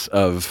outskirts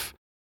of,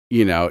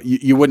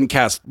 you wouldn't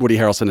cast Woody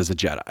Harrelson as a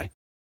Jedi.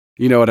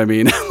 You know what I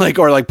mean? Like,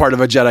 or like part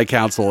of a Jedi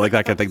council, like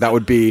that kind of thing. That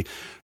would be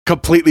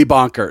completely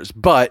bonkers.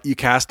 But you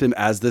cast him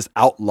as this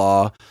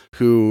outlaw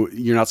who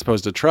you're not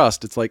supposed to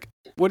trust. It's like,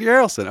 Woody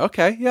Harrelson.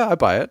 Okay, yeah, I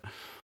buy it.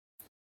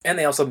 And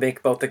they also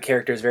make both the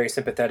characters very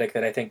sympathetic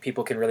that I think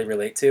people can really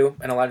relate to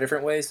in a lot of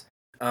different ways,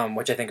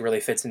 which I think really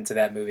fits into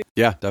that movie.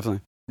 Yeah,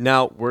 definitely.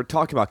 Now, we're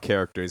talking about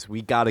characters.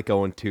 We got to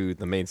go into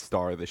the main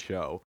star of the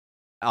show.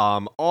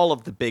 All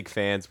of the big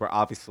fans were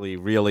obviously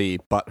really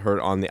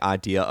butthurt on the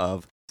idea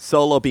of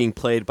Solo being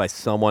played by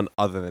someone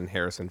other than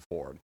Harrison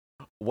Ford.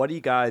 What do you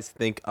guys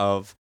think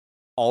of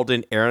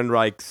Alden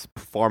Ehrenreich's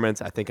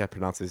performance? I think I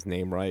pronounced his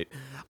name right.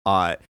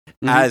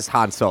 As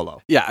Han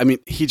Solo. Yeah, I mean,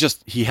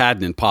 he had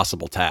an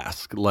impossible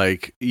task.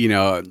 Like,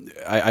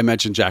 I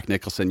mentioned Jack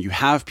Nicholson. You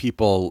have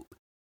people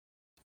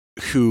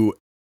who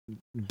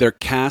they're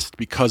cast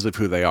because of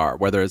who they are,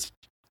 whether it's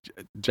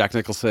Jack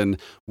Nicholson,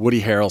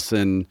 Woody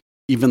Harrelson,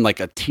 even like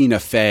a Tina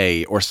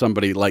Fey or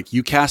somebody. Like,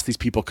 you cast these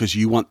people because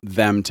you want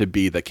them to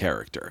be the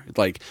character.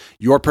 Like,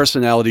 your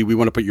personality, we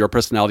want to put your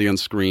personality on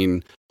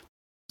screen,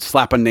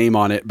 slap a name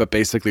on it, but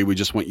basically we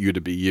just want you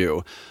to be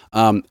you.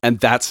 And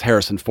that's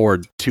Harrison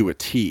Ford to a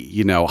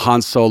T.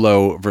 Han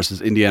Solo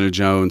versus Indiana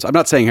Jones. I'm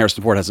not saying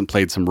Harrison Ford hasn't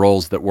played some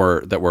roles that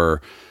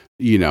were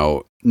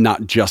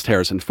not just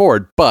Harrison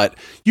Ford, but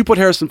you put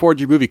Harrison Ford in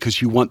your movie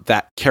because you want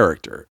that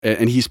character.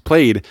 And he's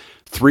played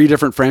 3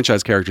 different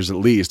franchise characters at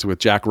least, with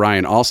Jack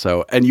Ryan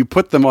also, and you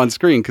put them on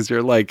screen because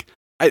you're like,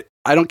 I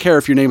don't care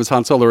if your name is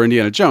Han Solo or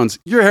Indiana Jones,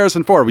 you're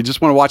Harrison Ford, we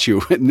just want to watch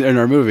you in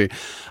our movie.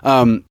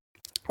 And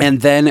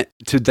then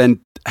to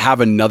have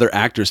another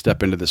actor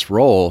step into this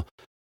role,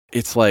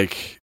 it's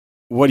like,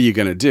 what are you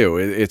going to do?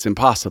 It's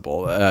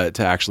impossible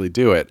to actually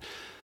do it.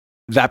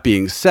 That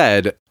being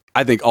said,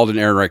 I think Alden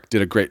Ehrenreich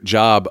did a great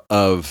job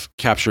of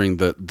capturing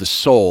the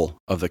soul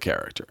of the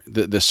character,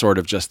 the sort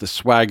of just the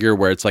swagger,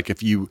 where it's like,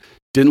 if you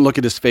didn't look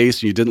at his face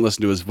and you didn't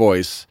listen to his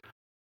voice,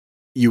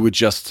 you would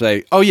just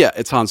say, oh yeah,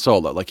 it's Han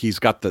Solo. Like, he's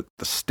got the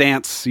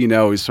stance,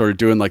 he's sort of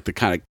doing like the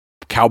kind of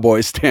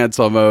cowboy stance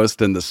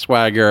almost, and the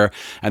swagger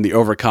and the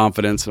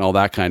overconfidence and all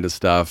that kind of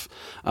stuff.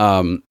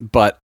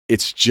 But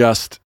it's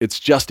just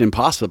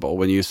impossible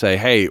when you say,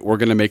 hey, we're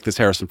going to make this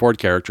Harrison Ford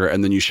character,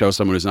 and then you show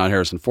someone who's not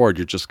Harrison Ford.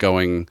 You're just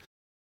going,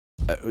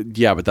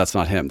 yeah, but that's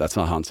not him. That's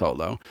not Han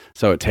Solo.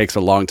 So it takes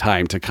a long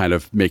time to kind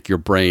of make your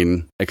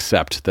brain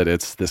accept that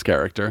it's this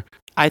character.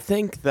 I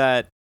think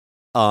that,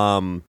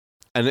 and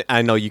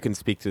I know you can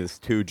speak to this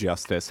too,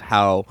 Justice,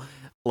 how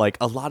like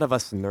a lot of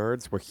us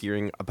nerds were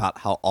hearing about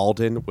how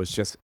Alden was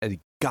just a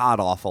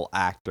god-awful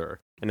actor,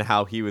 and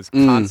how he was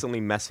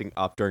constantly messing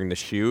up during the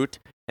shoot,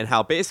 and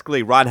how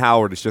basically Ron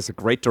Howard is just a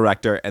great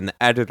director, and the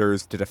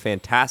editors did a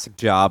fantastic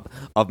job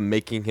of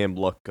making him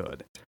look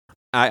good.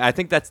 I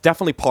think that's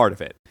definitely part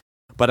of it.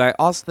 But I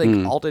also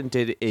think Alden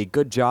did a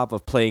good job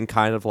of playing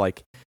kind of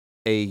like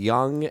a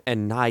young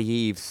and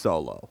naive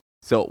Solo.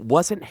 So it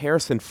wasn't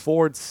Harrison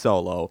Ford's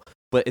Solo,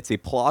 but it's a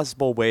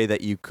plausible way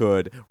that you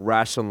could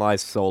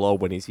rationalize Solo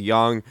when he's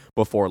young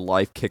before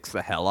life kicks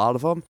the hell out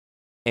of him.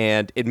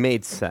 And it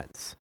made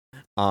sense.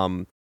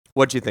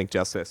 What do you think,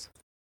 Justice?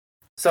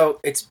 So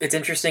it's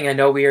interesting. I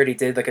know we already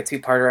did like a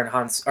 2-parter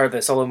on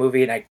the Solo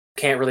movie, and I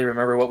can't really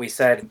remember what we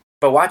said.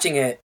 But watching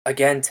it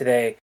again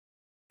today,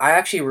 I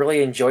actually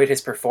really enjoyed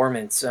his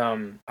performance.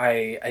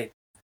 I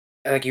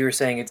like you were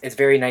saying, it's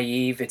very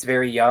naive, it's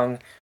very young.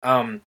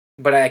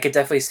 But I could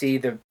definitely see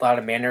a lot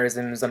of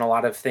mannerisms and a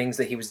lot of things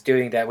that he was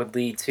doing that would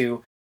lead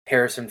to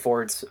Harrison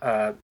Ford's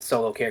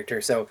Solo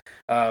character. So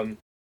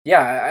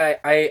yeah,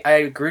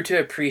 I grew to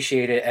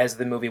appreciate it as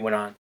the movie went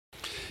on.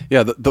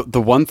 Yeah,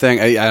 the one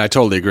thing, I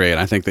totally agree, and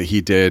I think that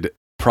he did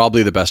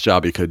probably the best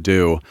job he could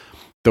do.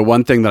 The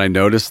one thing that I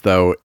noticed,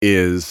 though,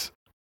 is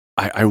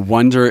I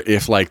wonder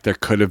if like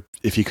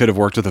if he could have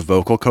worked with a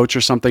vocal coach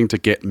or something to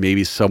get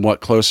maybe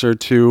somewhat closer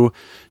to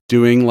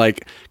doing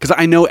like, because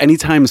I know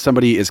anytime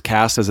somebody is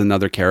cast as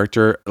another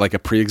character, like a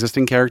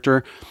pre-existing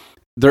character,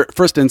 their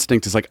first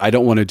instinct is like, I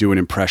don't want to do an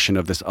impression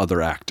of this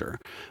other actor.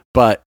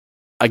 But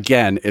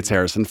again, it's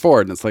Harrison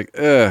Ford, and it's like,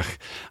 ugh.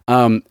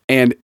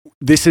 And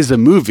this is a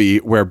movie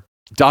where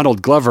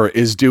Donald Glover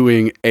is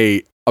doing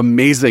a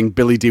amazing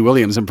Billy D.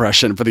 Williams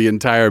impression for the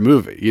entire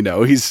movie. You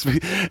know, he's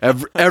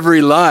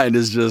every line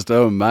is just,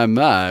 oh my,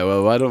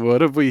 well,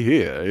 what have we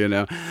here? You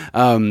know,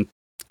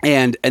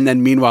 and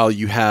then meanwhile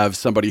you have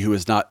somebody who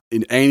is not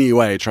in any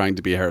way trying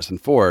to be Harrison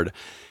Ford,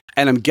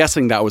 and I'm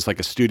guessing that was like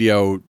a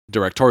studio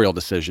directorial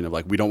decision of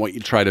like, we don't want you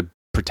to try to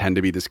pretend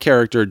to be this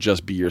character,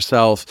 just be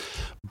yourself.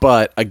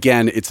 But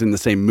again, it's in the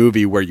same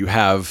movie where you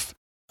have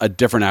a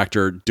different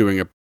actor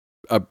doing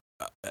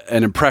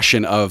an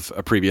impression of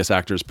a previous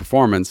actor's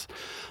performance.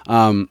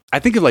 I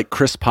think of like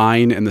Chris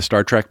Pine in the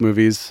Star Trek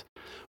movies,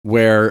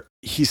 where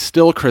he's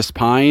still Chris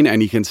Pine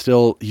and he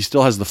still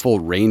has the full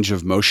range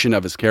of motion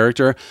of his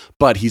character,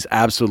 but he's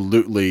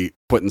absolutely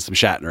putting some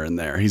Shatner in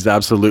there. He's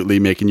absolutely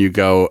making you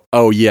go,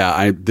 oh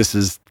yeah, this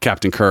is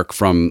Captain Kirk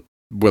from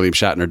William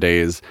Shatner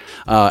days.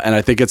 And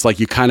I think it's like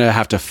you kind of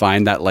have to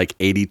find that like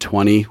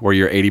 80-20 where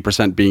you're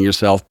 80% being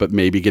yourself, but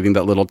maybe getting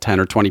that little 10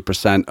 or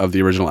 20% of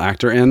the original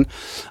actor in.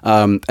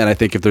 And I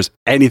think if there's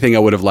anything I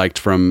would have liked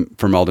from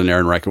Alden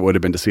Ehrenreich, it would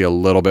have been to see a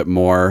little bit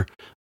more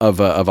of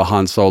a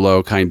Han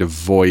Solo kind of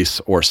voice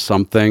or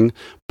something.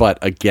 But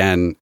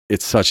again,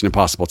 it's such an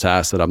impossible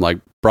task that I'm like,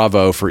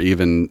 bravo for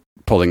even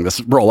pulling this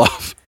role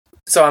off.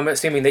 So I'm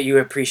assuming that you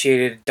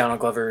appreciated Donald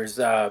Glover's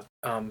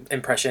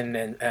impression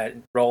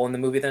and role in the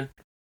movie then?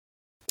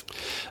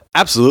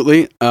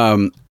 Absolutely.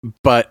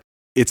 But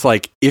it's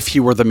like, if he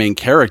were the main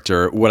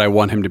character, would I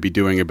want him to be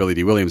doing a Billy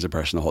D. Williams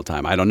impression the whole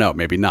time? I don't know.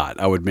 Maybe not.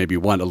 I would maybe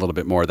want a little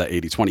bit more of that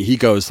 80-20. He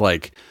goes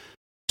like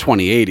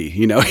 20-80,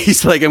 you know?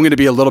 He's like, I'm going to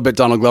be a little bit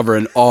Donald Glover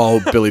and all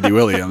Billy D.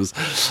 Williams.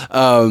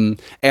 And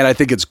I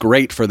think it's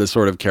great for the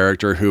sort of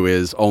character who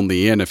is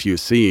only in a few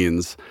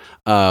scenes.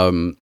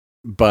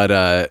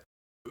 But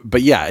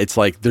yeah, it's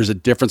like there's a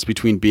difference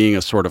between being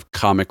a sort of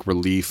comic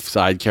relief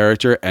side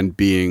character and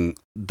being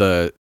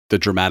the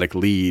dramatic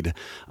lead.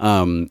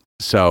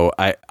 So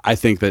I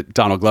think that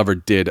Donald Glover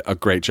did a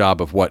great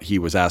job of what he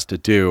was asked to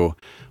do,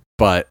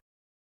 but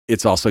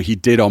it's also, he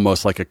did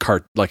almost like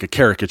a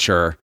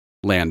caricature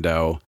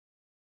Lando.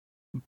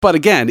 But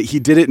again, he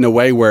did it in a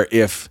way where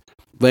if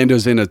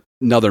Lando's in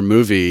another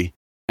movie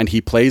and he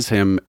plays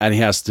him and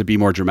he has to be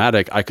more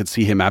dramatic, I could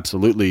see him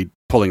absolutely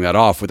pulling that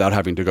off without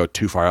having to go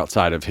too far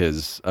outside of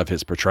his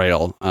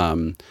portrayal.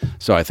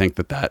 So I think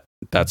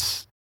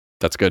that's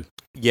good.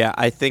 Yeah,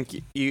 I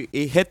think you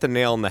hit the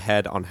nail on the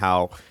head on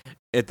how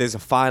there's a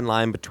fine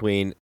line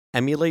between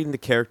emulating the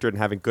character and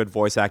having good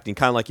voice acting,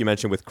 kind of like you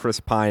mentioned with Chris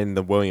Pine and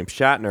the William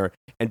Shatner,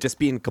 and just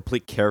being a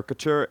complete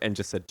caricature and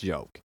just a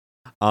joke.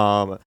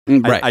 Right.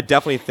 I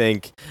definitely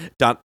think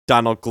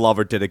Donald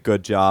Glover did a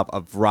good job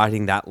of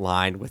riding that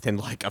line within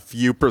like a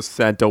few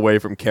 % away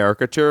from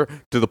caricature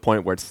to the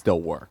point where it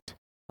still worked.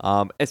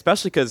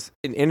 Especially because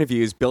in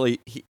interviews,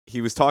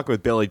 he was talking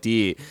with Billy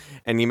D,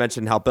 and he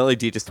mentioned how Billy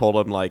D just told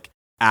him like,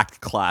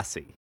 act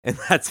classy, and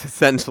that's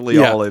essentially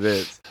all it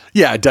is.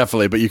 Yeah,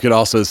 definitely. But you could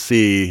also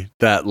see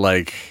that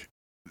like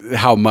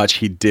how much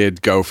he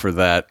did go for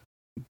that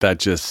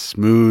just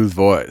smooth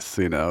voice,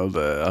 you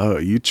know,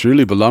 you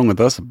truly belong with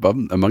us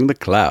among the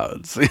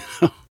clouds.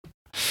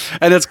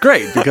 And it's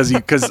great because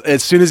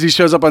as soon as he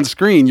shows up on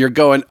screen, you're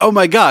going, oh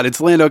my God,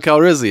 it's Lando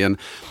Calrissian.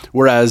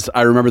 Whereas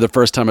I remember the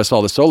first time I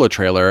saw the Solo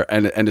trailer,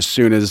 and as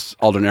soon as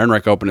Alden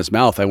Ehrenreich opened his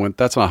mouth, I went,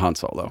 that's not Han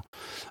Solo.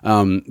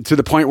 To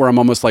the point where I'm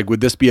almost like,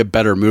 would this be a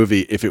better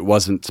movie if it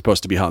wasn't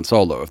supposed to be Han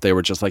Solo? If they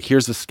were just like,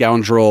 here's the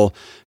scoundrel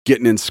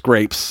getting in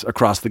scrapes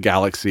across the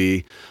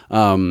galaxy.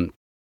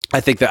 I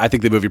think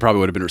the movie probably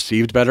would have been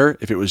received better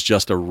if it was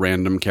just a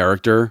random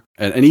character,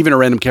 and even a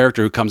random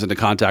character who comes into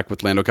contact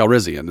with Lando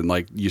Calrissian, and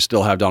like you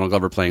still have Donald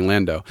Glover playing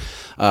Lando.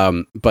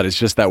 But it's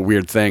just that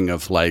weird thing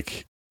of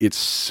like, it's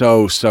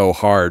so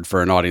hard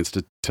for an audience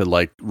to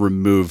like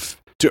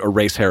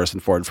erase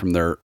Harrison Ford from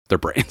their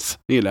brains.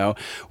 You know,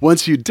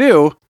 once you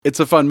do, it's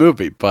a fun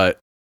movie, but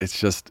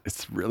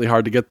it's really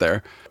hard to get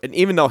there. And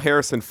even though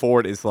Harrison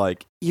Ford is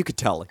like, you could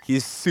tell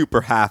he's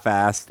super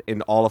half-assed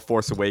in all of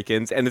Force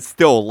Awakens, and it's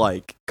still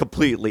like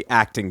completely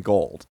acting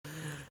gold.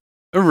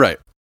 Right.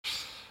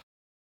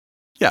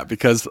 Yeah,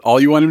 because all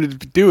you want him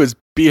to do is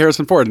be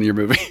Harrison Ford in your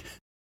movie.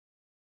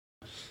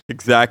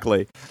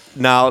 Exactly.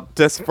 Now,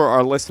 just for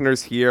our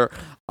listeners here,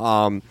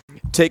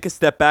 take a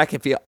step back.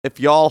 If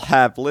y'all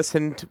have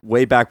listened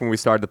way back when we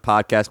started the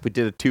podcast, we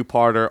did a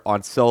 2-parter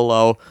on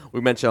Solo. We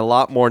mentioned a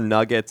lot more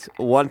nuggets.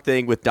 One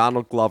thing with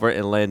Donald Glover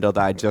and Lando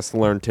that I just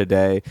learned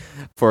today,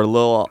 for a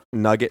little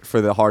nugget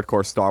for the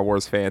hardcore Star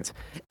Wars fans,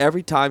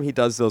 every time he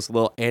does those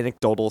little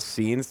anecdotal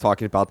scenes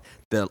talking about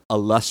the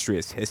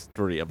illustrious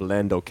history of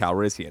Lando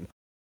Calrissian,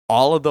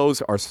 all of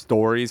those are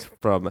stories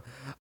from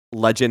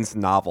Legends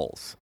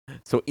novels.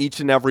 So each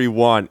and every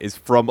one is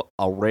from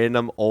a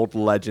random old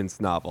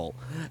Legends novel.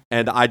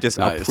 And I just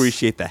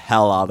appreciate the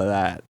hell out of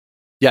that.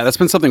 Yeah, that's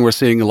been something we're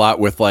seeing a lot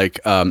with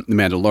like The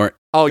Mandalorian.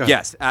 Oh,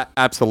 yes,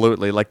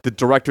 absolutely. Like the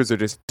directors are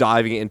just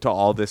diving into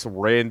all this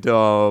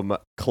random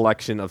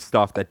collection of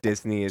stuff that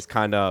Disney is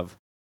kind of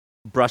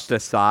brushed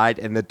aside.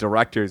 And the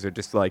directors are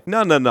just like,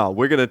 no,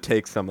 we're going to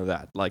take some of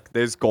that. Like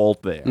there's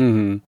gold there.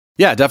 Mm-hmm.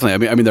 Yeah,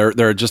 definitely. I mean,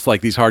 there are just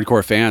like these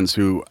hardcore fans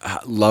who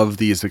love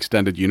these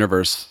extended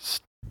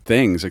universe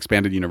things,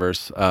 expanded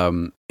universe,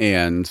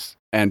 and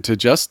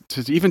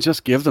to even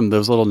just give them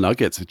those little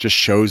nuggets, it just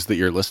shows that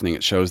you're listening.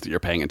 It shows that you're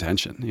paying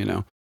attention. You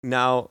know.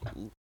 Now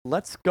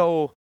let's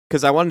go,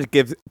 because I wanted to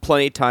give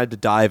plenty of time to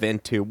dive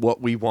into what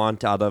we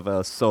want out of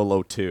a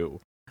Solo 2.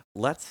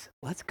 Let's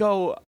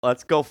go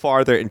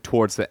farther and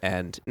towards the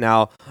end.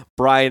 Now,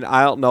 Brian,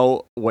 I don't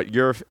know what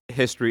your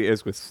history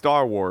is with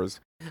Star Wars,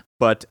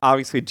 but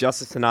obviously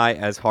Justice and I,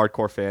 as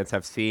hardcore fans,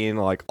 have seen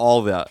like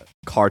all the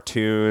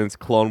cartoons,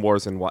 Clone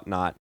Wars, and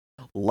whatnot.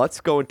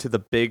 Let's go into the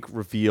big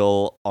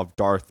reveal of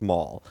Darth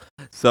Maul.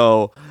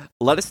 So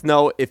let us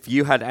know if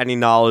you had any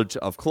knowledge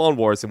of Clone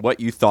Wars and what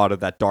you thought of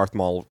that Darth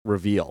Maul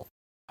reveal.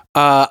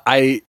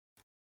 I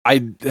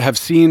have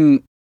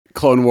seen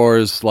Clone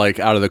Wars like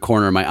out of the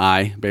corner of my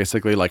eye,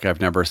 basically. Like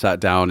I've never sat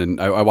down and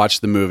I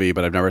watched the movie,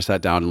 but I've never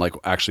sat down and like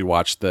actually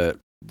watched the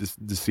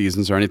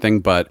seasons or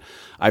anything. But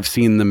I've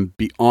seen them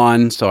be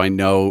on, so I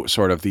know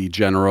sort of the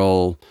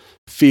general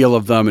feel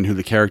of them and who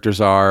the characters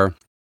are.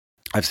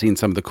 I've seen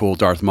some of the cool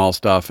Darth Maul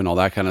stuff and all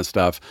that kind of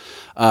stuff.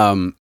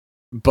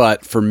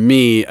 But for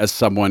me, as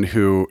someone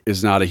who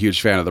is not a huge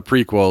fan of the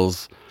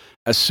prequels,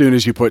 as soon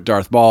as you put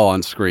Darth Maul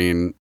on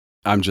screen,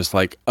 I'm just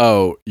like,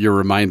 oh, you're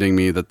reminding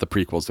me that the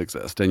prequels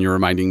exist, and you're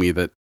reminding me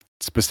that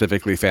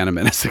specifically Phantom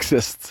Menace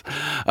exists.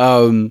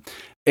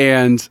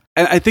 And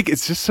I think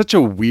it's just such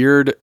a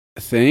weird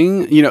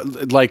thing, you know,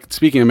 like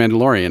speaking of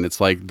Mandalorian,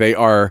 it's like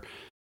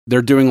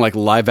they're doing like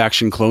live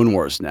action Clone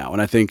Wars now.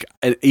 And I think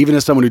even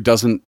as someone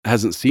who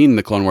hasn't seen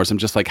the Clone Wars, I'm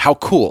just like, how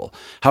cool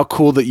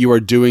that you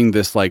are doing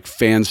this like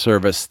fan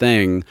service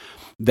thing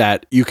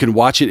that you can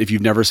watch it if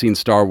you've never seen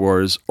Star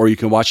Wars, or you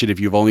can watch it if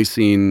you've only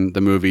seen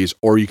the movies,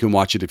 or you can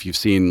watch it if you've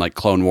seen like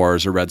Clone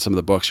Wars or read some of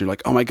the books. You're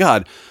like, oh my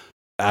God,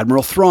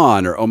 Admiral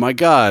Thrawn, or oh my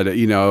God,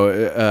 you know,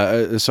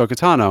 Ahsoka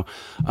Tano.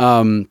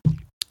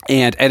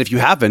 And if you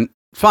haven't,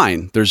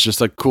 fine. There's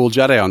just a cool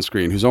Jedi on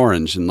screen who's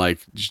orange and like,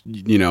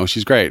 you know,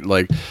 she's great.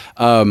 Like,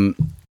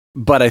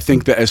 but I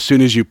think that as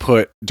soon as you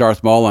put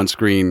Darth Maul on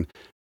screen,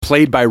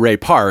 played by Ray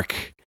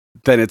Park,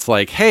 then it's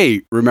like,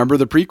 hey, remember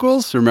the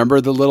prequels? Remember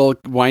the little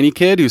whiny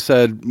kid who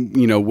said,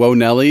 you know, whoa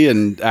Nelly,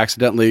 and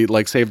accidentally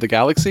like saved the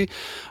galaxy?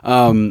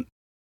 And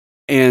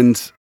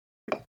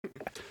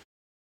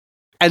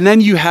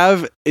then you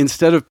have,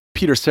 instead of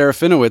Peter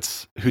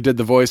Serafinowicz, who did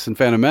the voice in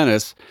Phantom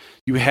Menace,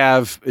 you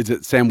have, is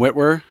it Sam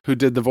Witwer who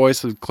did the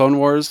voice of Clone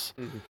Wars?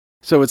 Mm-hmm.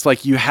 So it's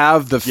like you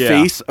have the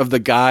face of the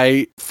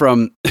guy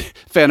from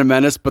Phantom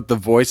Menace, but the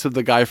voice of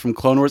the guy from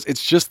Clone Wars.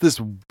 It's just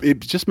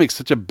it just makes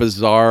such a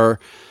bizarre,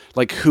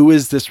 like, who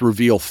is this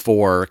reveal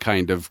for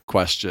kind of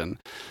question.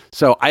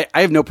 So I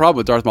have no problem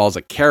with Darth Maul as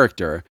a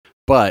character,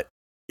 but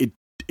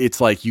it's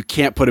like you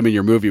can't put him in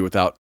your movie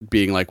without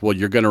being like, well,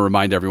 you're going to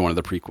remind everyone of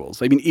the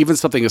prequels. I mean, even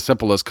something as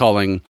simple as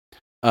calling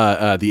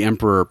the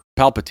Emperor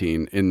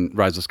Palpatine in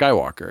Rise of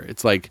Skywalker.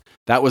 It's like,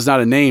 that was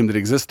not a name that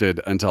existed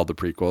until the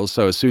prequels.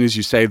 So as soon as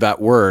you say that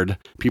word,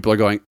 people are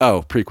going,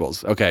 oh,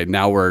 prequels. Okay,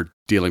 now we're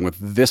dealing with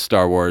this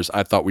Star Wars.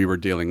 I thought we were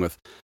dealing with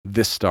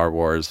this Star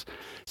Wars.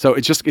 So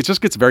it just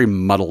gets very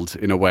muddled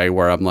in a way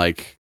where I'm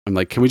like,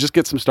 can we just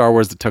get some Star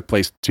Wars that took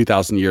place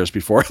 2,000 years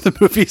before the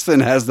movies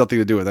and has nothing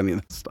to do with any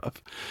of this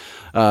stuff?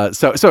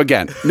 So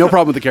again, no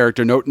problem with the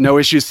character, no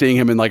issues seeing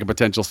him in like a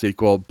potential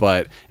sequel,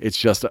 but it's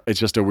just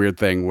a weird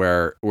thing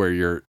where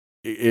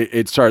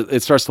it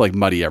starts to like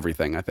muddy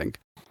everything, I think.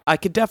 I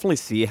could definitely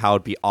see how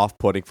it'd be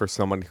off-putting for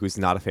someone who's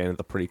not a fan of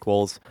the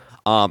prequels.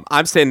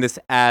 I'm saying this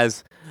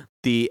as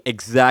the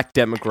exact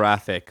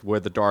demographic where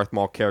the Darth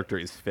Maul character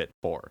is fit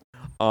for.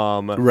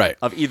 Right.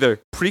 Of either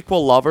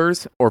prequel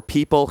lovers or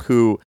people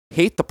who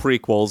hate the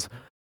prequels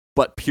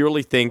but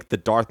purely think the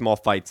Darth Maul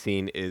fight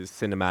scene is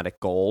cinematic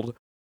gold,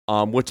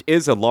 which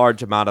is a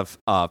large amount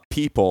of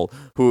people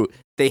who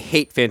they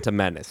hate Phantom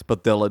Menace,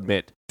 but they'll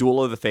admit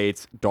Duel of the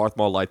Fates, Darth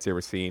Maul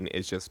lightsaber scene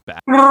is just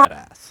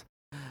badass.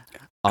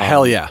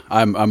 Hell yeah,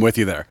 I'm with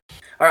you there.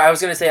 All right, I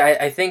was gonna say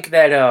I think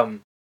that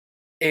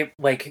it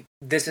like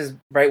this is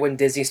right when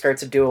Disney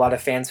starts to do a lot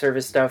of fan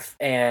service stuff,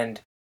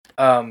 and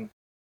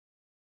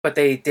but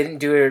they didn't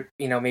do it,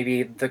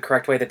 maybe the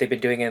correct way that they've been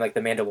doing it, like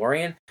The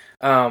Mandalorian.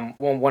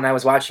 When I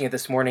was watching it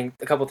this morning,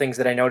 a couple things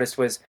that I noticed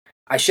was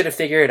I should have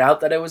figured out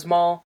that it was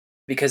Maul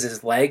because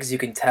his legs, you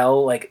can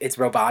tell like it's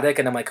robotic,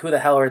 and I'm like, who the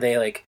hell are they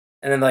like?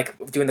 And then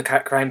like doing the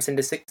crime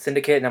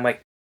syndicate, and I'm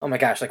like, oh my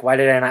gosh, like why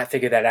did I not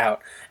figure that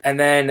out? And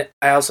then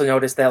I also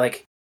noticed that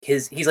like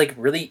he's like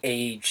really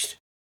aged,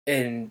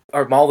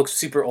 or Maul looks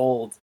super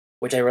old,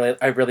 which I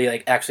really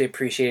like actually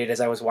appreciated as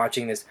I was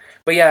watching this.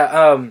 But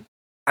yeah,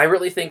 I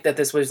really think that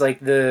this was like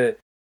this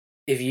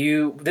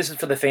is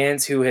for the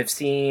fans who have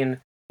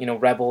seen,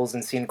 Rebels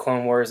and seen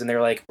Clone Wars, and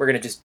they're like, we're gonna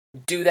just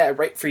do that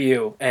right for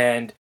you.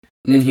 And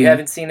if you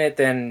haven't seen it,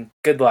 then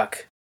good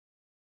luck.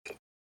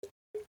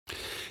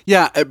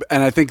 Yeah,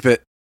 and I think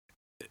that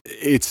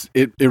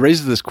it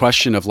raises this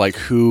question of like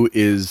who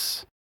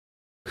is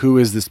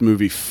this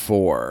movie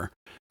for?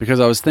 Because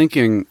I was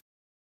thinking,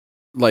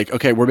 like,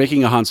 okay, we're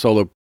making a Han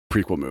Solo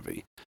prequel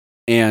movie,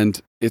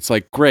 and it's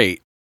like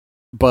great,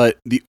 but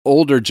the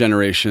older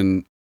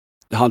generation,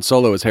 Han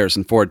Solo is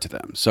Harrison Ford to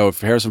them. So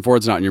if Harrison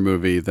Ford's not in your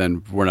movie,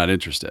 then we're not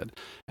interested.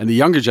 And the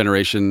younger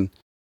generation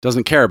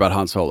doesn't care about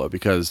Han Solo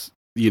because,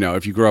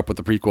 if you grew up with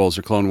the prequels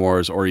or Clone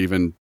Wars or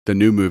even the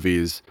new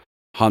movies,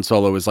 Han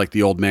Solo is like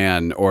the old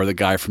man or the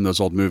guy from those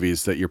old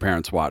movies that your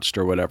parents watched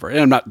or whatever.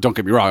 And don't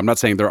get me wrong, I'm not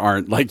saying there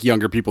aren't like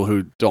younger people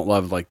who don't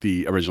love like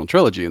the original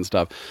trilogy and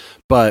stuff,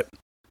 but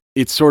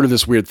it's sort of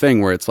this weird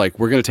thing where it's like,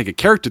 we're going to take a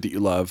character that you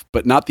love,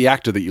 but not the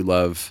actor that you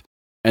love.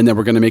 And then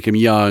we're going to make him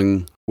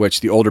young, which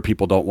the older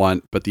people don't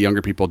want, but the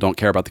younger people don't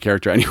care about the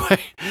character anyway.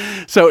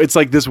 So it's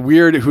like this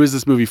weird, who is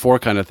this movie for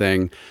kind of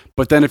thing.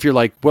 But then if you're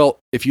like, well,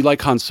 if you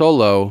like Han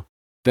Solo,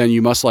 then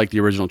you must like the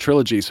original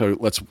trilogy. So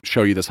let's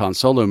show you this Han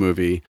Solo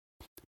movie.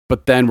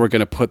 But then we're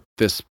going to put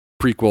this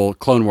prequel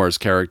Clone Wars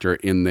character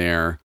in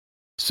there.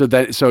 So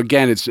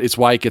again, it's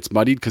why it gets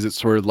muddied, because it's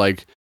sort of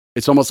like,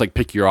 it's almost like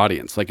pick your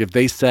audience. Like if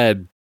they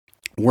said,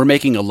 we're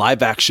making a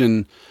live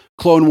action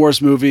Clone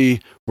Wars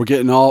movie, we're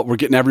getting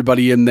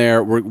everybody in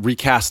there, we're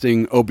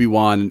recasting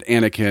Obi-Wan and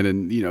Anakin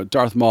and,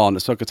 Darth Maul and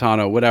Ahsoka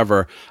Tano,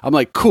 whatever. I'm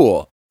like,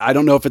 cool. I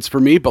don't know if it's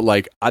for me, but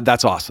like,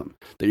 that's awesome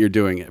that you're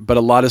doing it. But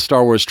a lot of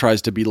Star Wars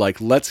tries to be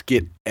like, let's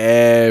get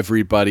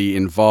everybody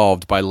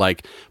involved by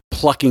like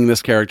plucking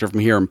this character from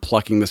here and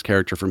plucking this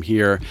character from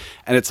here.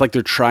 And it's like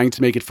they're trying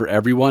to make it for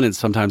everyone. And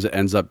sometimes it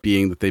ends up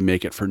being that they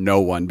make it for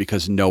no one,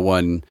 because no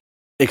one,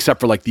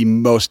 except for like the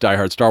most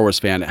diehard Star Wars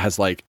fan,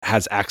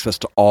 has access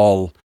to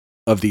all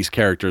of these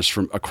characters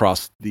from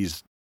across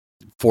these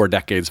 5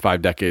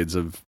 decades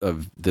of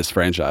this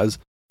franchise.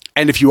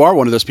 And if you are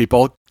one of those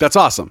people, that's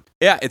awesome.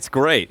 Yeah, it's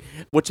great.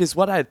 Which is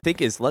what I think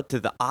has led to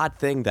the odd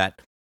thing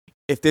that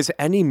if there's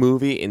any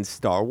movie in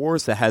Star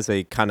Wars that has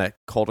a kind of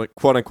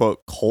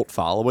quote-unquote cult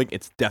following,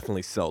 it's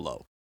definitely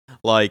Solo.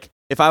 Like,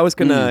 if I was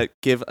going to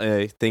give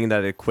a thing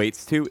that it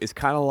equates to, is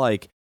kind of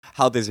like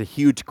how there's a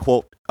huge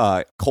cult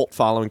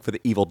following for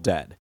the Evil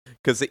Dead.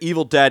 Because the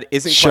Evil Dead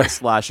isn't quite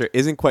slasher,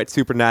 isn't quite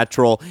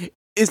supernatural,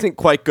 isn't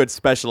quite good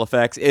special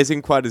effects,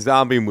 isn't quite a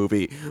zombie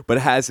movie, but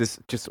it has this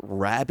just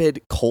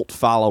rabid cult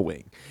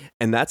following.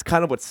 And that's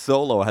kind of what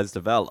Solo has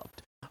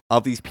developed.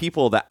 Of these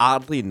people that,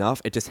 oddly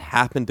enough, it just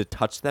happened to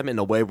touch them in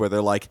a way where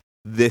they're like,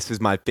 this is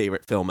my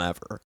favorite film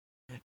ever.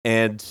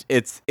 And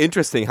it's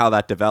interesting how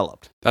that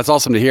developed. That's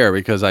awesome to hear,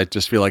 because I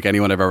just feel like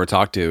anyone I've ever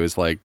talked to is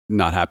like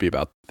not happy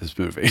about this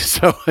movie.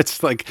 So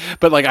it's like,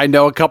 but like I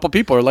know a couple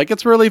people are like,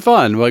 it's really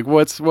fun. Like,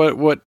 what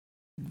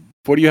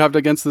do you have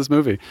against this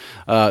movie?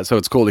 So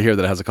it's cool to hear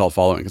that it has a cult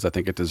following, because I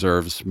think it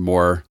deserves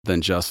more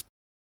than just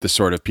the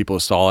sort of people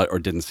who saw it or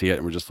didn't see it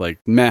and were just like,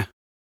 meh,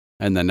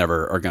 and then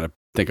never are going to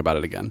think about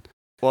it again.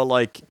 Well,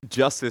 like,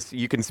 Justice,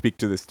 you can speak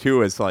to this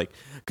too, is like,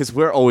 because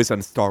we're always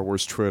on Star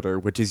Wars Twitter,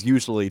 which is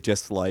usually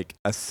just like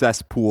a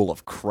cesspool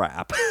of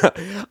crap.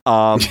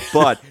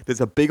 But there's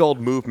a big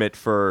old movement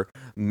for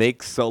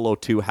make Solo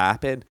 2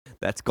 happen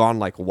that's gone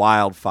like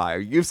wildfire.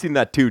 You've seen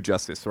that too,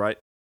 Justice, right?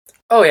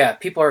 Oh yeah,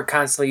 people are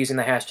constantly using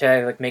the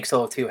hashtag like make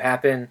Solo 2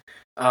 happen.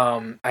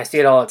 I see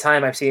it all the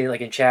time. I've seen it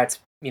like in chats,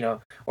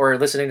 or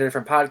listening to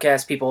different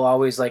podcasts. People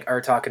always like are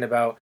talking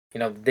about,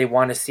 they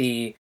want to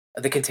see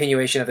the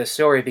continuation of the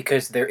story,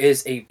 because there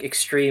is a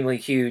extremely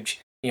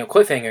huge,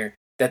 cliffhanger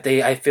that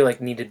I feel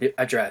like need to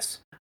address.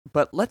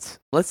 But let's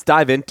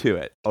dive into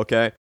it,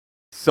 okay?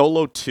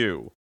 Solo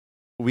 2.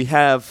 We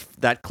have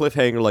that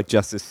cliffhanger, like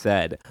Justice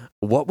said.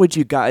 What would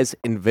you guys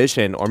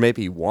envision or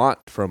maybe want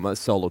from a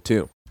Solo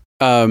 2?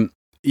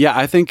 Yeah,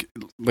 I think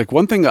like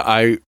one thing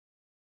that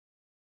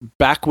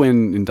back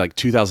when in like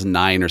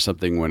 2009 or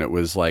something, when it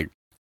was like,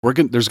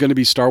 there's going to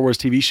be Star Wars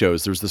TV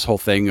shows. There's this whole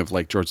thing of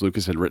like George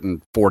Lucas had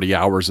written 40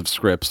 hours of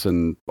scripts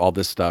and all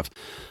this stuff.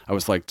 I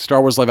was like,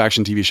 Star Wars live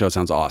action TV show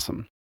sounds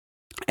awesome.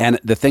 And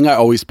the thing I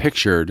always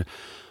pictured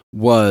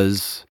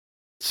was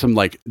some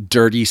like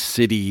dirty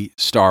city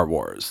Star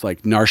Wars,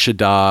 like Nar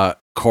Shaddaa,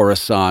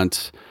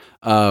 Coruscant.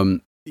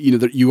 You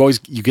know,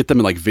 you get them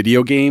in like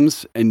video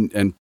games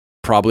and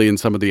probably in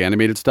some of the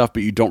animated stuff,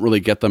 but you don't really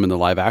get them in the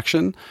live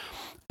action.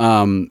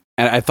 And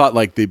I thought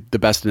like the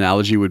best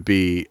analogy would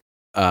be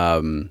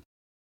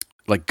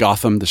like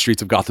Gotham, the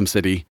streets of Gotham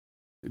City,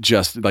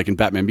 just like in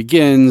Batman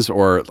Begins,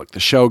 or like the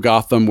show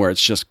Gotham, where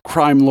it's just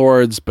crime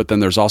lords, but then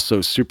there's also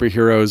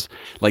superheroes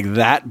like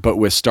that, but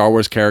with Star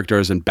Wars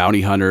characters and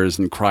bounty hunters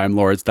and crime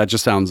lords. That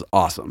just sounds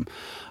awesome.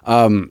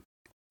 And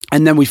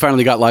then we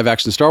finally got live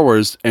action Star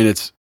Wars, and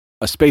it's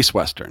a space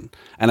Western.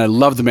 And I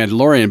love The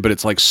Mandalorian, but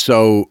it's like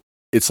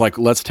it's like,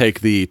 let's take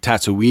the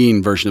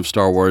Tatooine version of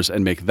Star Wars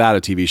and make that a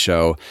TV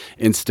show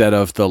instead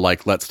of the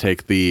like, let's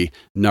take the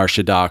Nar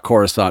Shaddaa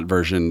Coruscant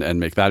version and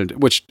make that,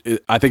 which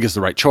I think is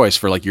the right choice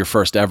for like your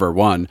first ever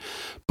one.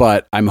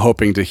 But I'm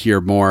hoping to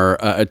hear more,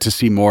 to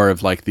see more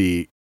of like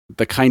the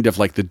kind of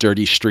like the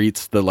dirty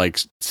streets, the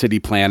like city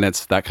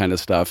planets, that kind of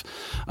stuff.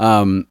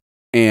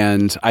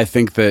 And I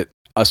think that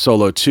a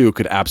Solo 2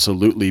 could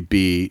absolutely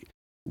be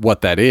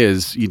what that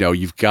is. You know,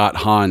 you've got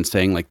Han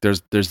saying like,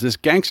 there's this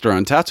gangster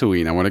on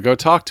Tatooine, I want to go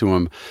talk to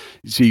him.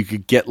 So you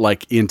could get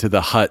like into the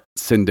Hutt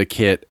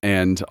syndicate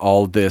and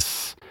all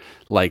this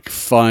like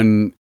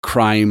fun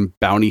crime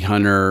bounty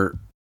hunter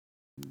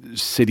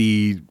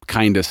city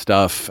kind of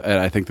stuff.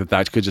 And I think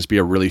that could just be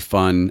a really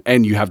fun,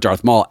 and you have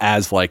Darth Maul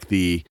as like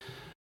the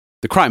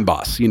crime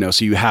boss, you know,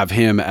 so you have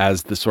him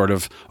as the sort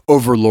of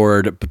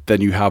overlord, but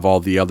then you have all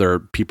the other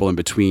people in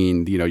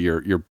between, you know,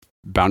 your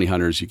bounty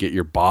hunters, you get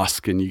your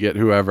Bosk and you get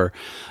whoever.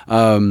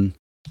 And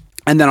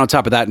then on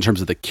top of that, in terms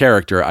of the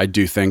character, I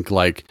do think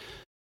like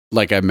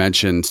I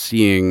mentioned,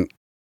 seeing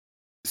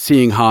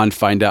Han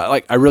find out,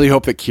 like, I really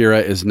hope that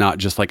Qi'ra is not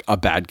just like a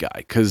bad guy,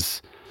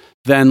 because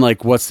then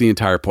like, what's the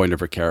entire point of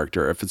her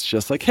character? If it's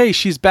just like, hey,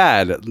 she's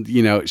bad,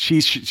 you know,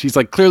 she's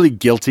like clearly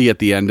guilty at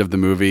the end of the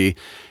movie.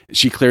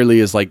 She clearly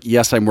is like,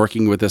 yes, I'm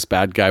working with this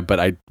bad guy, but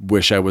I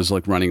wish I was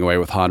like running away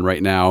with Han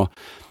right now.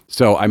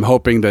 So I'm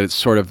hoping that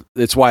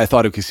it's why I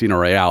thought of Casino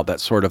Royale,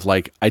 that sort of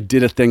like, I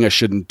did a thing I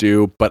shouldn't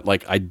do, but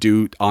like, I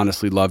do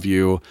honestly love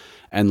you.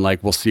 And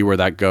like, we'll see where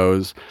that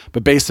goes.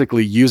 But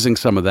basically using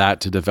some of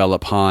that to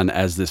develop Han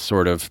as this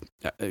sort of,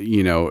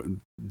 you know,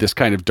 this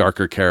kind of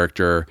darker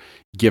character,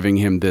 giving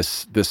him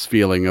this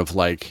feeling of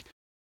like,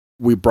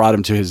 we brought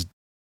him to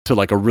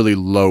like a really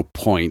low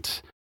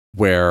point,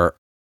 where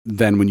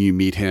then when you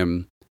meet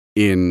him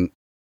in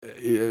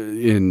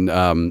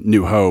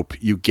New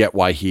Hope, you get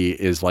why he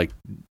is like,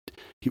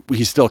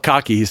 he's still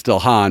cocky, he's still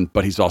Han,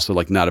 but he's also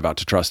like not about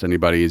to trust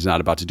anybody. He's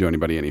not about to do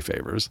anybody any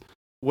favors.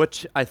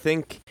 Which I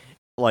think,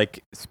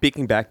 like,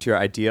 speaking back to your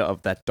idea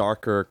of that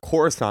darker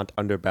Coruscant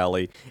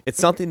underbelly, it's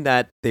something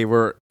that they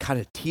were kind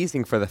of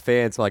teasing for the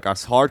fans, like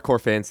us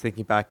hardcore fans,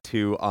 thinking back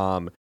to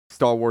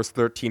Star Wars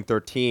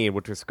 1313,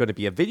 which was going to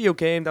be a video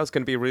game that was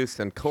going to be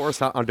released in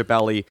Coruscant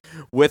underbelly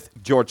with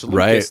George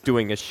Lucas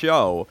doing a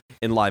show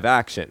in live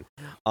action.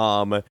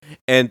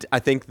 And I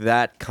think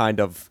that kind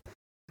of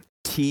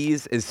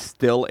tease is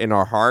still in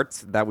our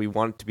hearts, that we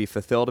want it to be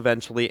fulfilled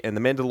eventually, and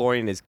The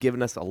Mandalorian is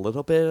giving us a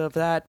little bit of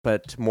that,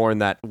 but more in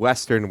that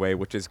Western way,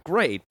 which is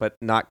great, but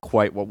not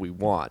quite what we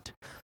want.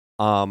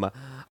 I'd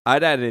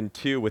add in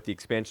too, with the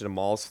expansion of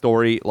Maul's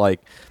story, like,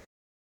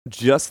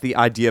 just the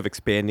idea of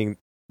expanding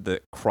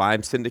the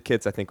crime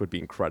syndicates, I think would be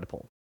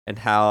incredible. And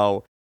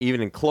how,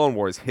 even in Clone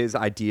Wars, his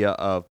idea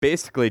of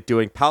basically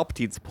doing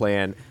Palpatine's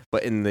plan,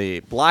 but in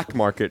the black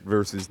market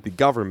versus the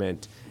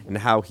government, and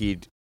how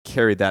he'd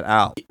carried that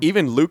out.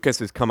 Even Lucas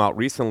has come out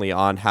recently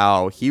on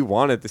how he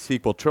wanted the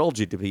sequel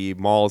trilogy to be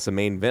Maul as the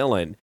main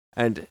villain.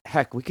 And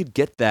heck, we could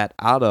get that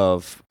out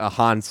of a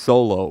Han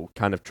Solo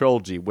kind of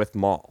trilogy with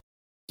Maul.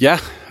 Yeah,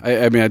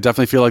 I mean, I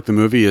definitely feel like the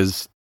movie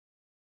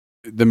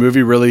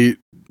really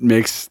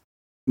makes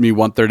me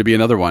want there to be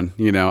another one.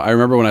 You know, I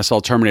remember when I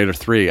saw Terminator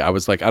 3, I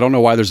was like, I don't know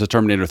why there's a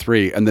Terminator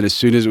 3. And then as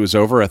soon as it was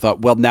over, I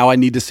thought, well, now I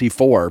need to see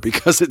 4,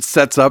 because it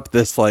sets up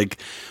this like,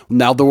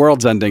 now the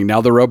world's ending,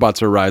 now the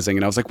robots are rising.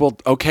 And I was like, well,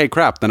 okay,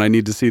 crap, then I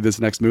need to see this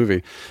next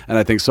movie. And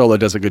I think Solo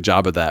does a good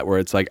job of that, where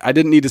it's like, I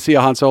didn't need to see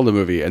a Han Solo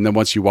movie. And then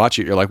once you watch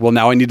it, you're like, well,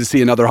 now I need to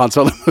see another Han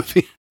Solo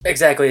movie.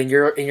 Exactly, and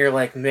you're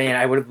like, man,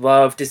 I would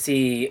love to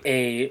see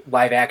a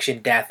live action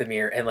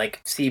Dathomir and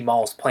like see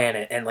Maul's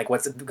planet and like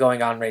what's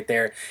going on right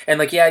there. And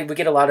like, yeah, we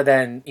get a lot of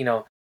that in, you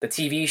know, the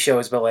TV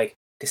shows, but like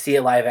to see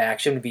it live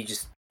action would be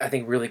just, I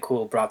think, really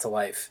cool, brought to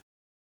life.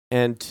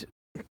 And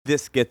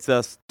this gets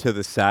us to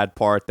the sad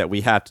part that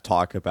we had to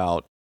talk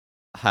about,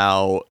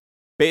 how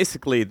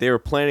basically they were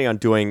planning on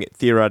doing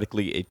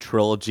theoretically a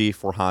trilogy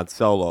for Han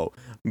Solo,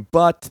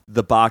 but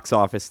the box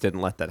office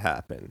didn't let that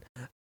happen.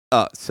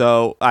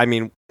 So, I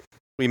mean,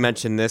 we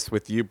mentioned this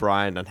with you,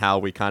 Brian, on how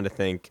we kind of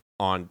think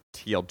on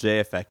TLJ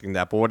affecting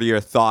that. But what are your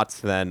thoughts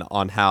then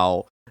on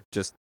how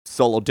just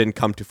Solo didn't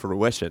come to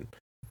fruition?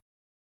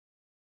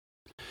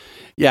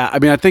 Yeah, I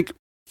mean, I think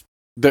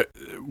that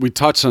we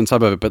touched on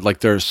some of it, but like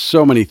there's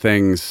so many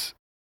things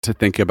to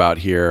think about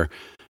here.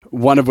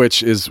 One of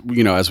which is,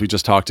 as we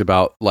just talked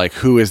about, like,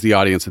 who is the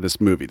audience of this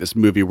movie? This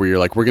movie where you're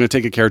like, we're going to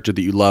take a character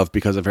that you love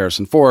because of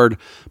Harrison Ford,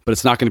 but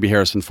it's not going to be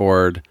Harrison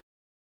Ford.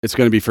 It's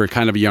going to be for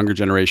kind of a younger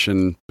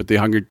generation, but the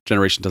younger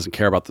generation doesn't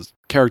care about the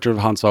character of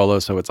Han Solo.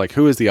 So it's like,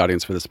 who is the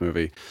audience for this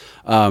movie?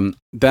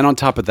 Then on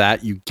top of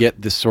that, you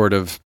get just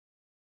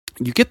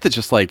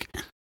like,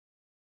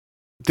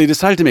 they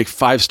decided to make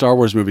 5 Star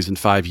Wars movies in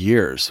 5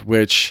 years,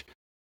 which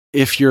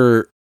if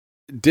you're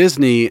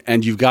Disney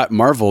and you've got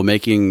Marvel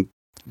making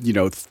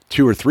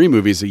 2 or 3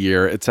 movies a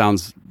year, it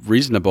sounds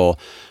reasonable.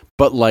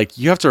 But like,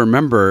 you have to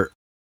remember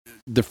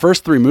the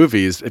first 3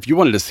 movies, if you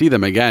wanted to see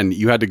them again,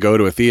 you had to go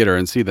to a theater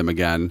and see them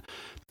again.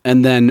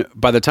 And then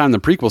by the time the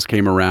prequels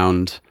came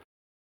around,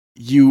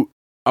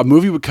 a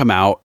movie would come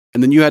out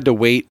and then you had to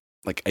wait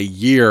like a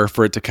year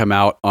for it to come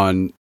out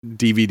on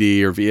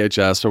DVD or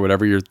VHS or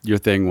whatever your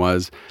thing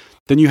was.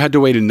 Then you had to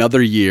wait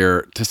another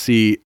year to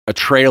see a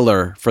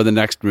trailer for the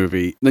next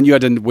movie. Then you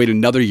had to wait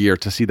another year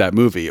to see that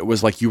movie. It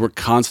was like you were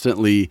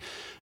constantly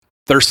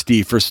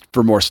thirsty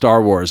for more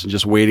Star Wars and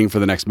just waiting for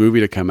the next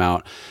movie to come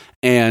out.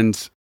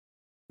 And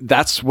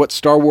that's what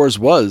Star Wars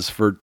was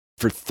for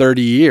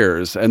 30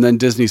 years. And then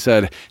Disney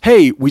said,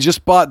 hey, we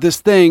just bought this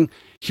thing.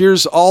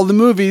 Here's all the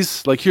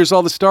movies. Like, here's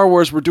all the Star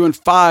Wars. We're doing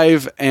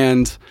 5.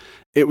 And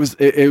it was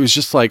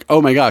just like,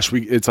 oh my gosh,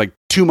 it's like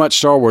too much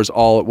Star Wars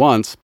all at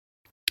once.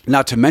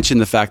 Not to mention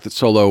the fact that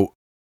Solo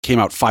came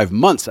out 5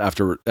 months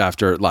after Last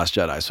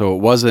Jedi. So it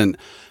wasn't,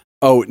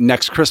 oh,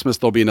 next Christmas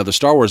there'll be another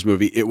Star Wars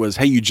movie. It was,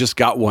 hey, you just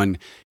got one.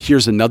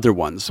 Here's another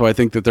one. So I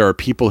think that there are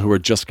people who are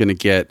just going to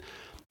get,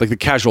 like, the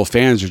casual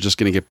fans are just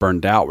going to get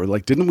burned out. We're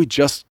like, didn't we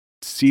just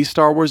see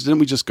Star Wars? Didn't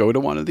we just go to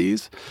one of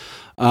these?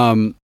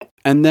 And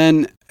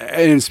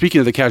speaking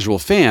of the casual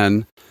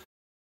fan,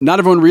 not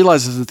everyone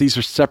realizes that these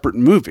are separate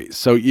movies.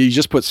 So you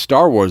just put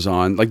Star Wars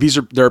on. Like,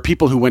 there are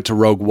people who went to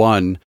Rogue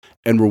One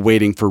and we're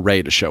waiting for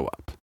Rey to show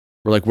up.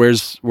 We're like,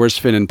 where's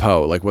Finn and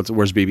Poe? Like,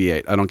 where's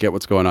BB-8? I don't get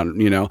what's going on,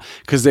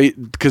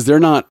 because they're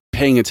not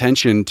paying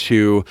attention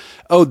to,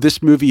 oh,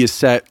 this movie is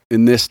set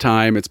in this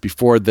time, it's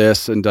before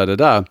this, and da da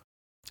da.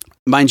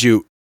 Mind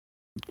you,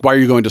 why are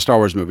you going to a Star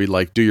Wars movie?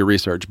 Like, do your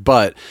research.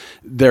 But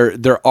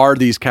there are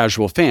these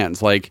casual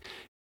fans. Like,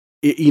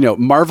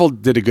 Marvel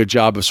did a good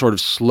job of sort of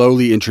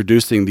slowly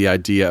introducing the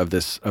idea of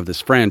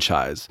this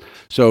franchise.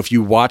 So if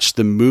you watch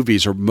the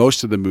movies or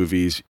most of the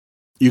movies,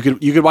 you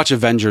could watch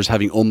Avengers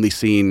having only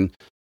seen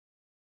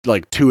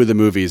like 2 of the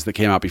movies that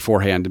came out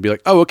beforehand and be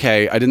like, oh,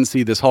 okay, I didn't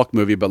see this Hulk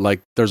movie, but like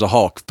there's a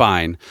Hulk,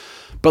 fine.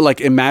 But like,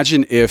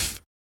 imagine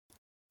if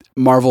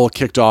Marvel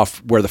kicked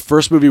off where the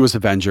first movie was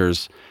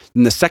Avengers,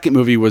 and the second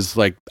movie was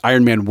like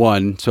Iron Man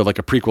 1, so like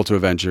a prequel to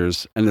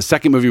Avengers, and the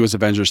second movie was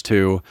Avengers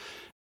 2,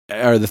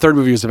 or the third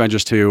movie was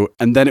Avengers 2,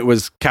 and then it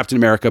was Captain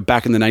America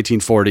back in the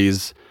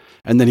 1940s.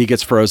 And then he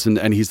gets frozen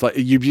and he's like,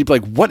 you'd be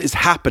like, what is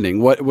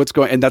happening? What's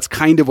going on? And that's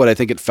kind of what I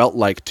think it felt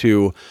like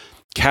to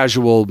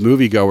casual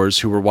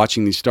moviegoers who were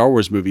watching these Star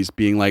Wars movies,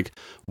 being like,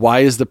 why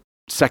is the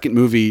second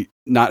movie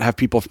not have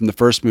people from the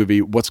first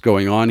movie? What's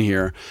going on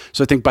here?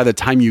 So I think by the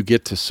time you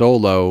get to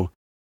Solo,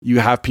 you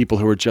have people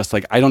who are just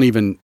like, I'm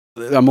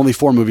only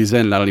 4 movies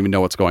in and I don't even know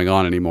what's going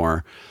on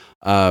anymore.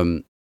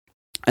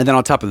 And then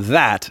on top of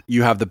that,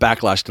 you have the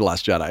backlash to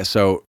Last Jedi.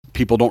 So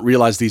people don't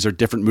realize these are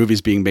different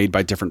movies being made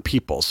by different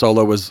people.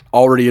 Solo was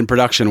already in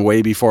production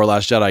way before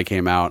Last Jedi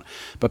came out,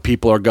 but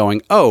people are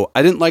going, oh,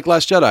 I didn't like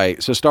Last Jedi,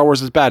 so Star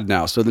Wars is bad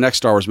now. So the next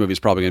Star Wars movie is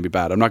probably going to be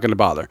bad. I'm not going to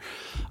bother.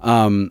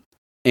 And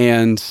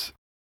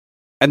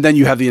then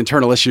you have the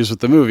internal issues with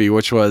the movie,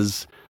 which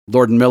was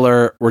Lord and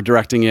Miller were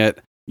directing it,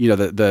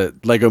 the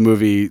Lego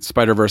movie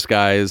Spider-Verse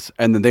guys,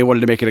 and then they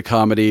wanted to make it a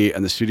comedy,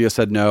 and the studio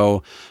said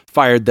no,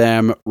 fired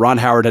them. Ron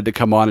Howard had to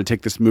come on and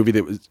take this movie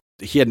that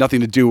he had nothing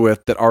to do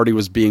with, that already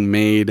was being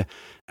made,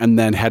 and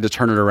then had to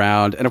turn it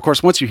around. And of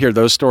course, once you hear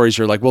those stories,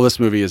 you're like, well, this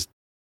movie is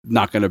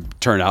not going to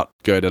turn out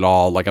good at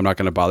all. Like, I'm not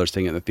going to bother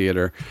seeing it in the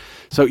theater.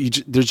 So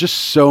there's just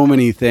so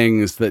many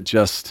things that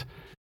just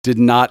did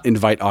not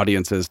invite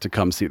audiences to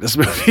come see this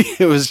movie.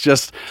 It was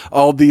just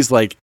all these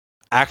like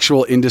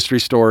actual industry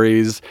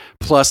stories,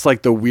 plus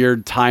like the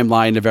weird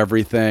timeline of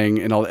everything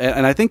and all.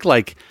 And I think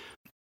like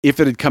if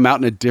it had come out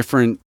in a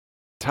different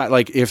time,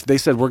 like if they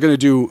said, we're going to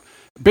do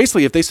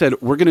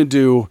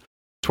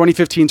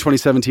 2015,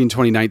 2017,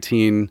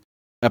 2019,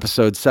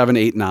 episodes 7,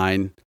 8,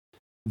 9,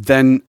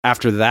 then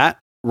after that,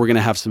 we're going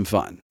to have some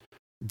fun.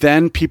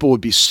 Then people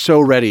would be so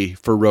ready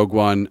for Rogue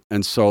One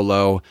and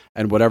Solo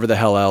and whatever the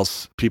hell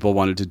else people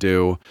wanted to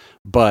do.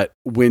 But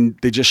when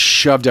they just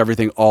shoved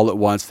everything all at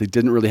once, they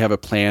didn't really have a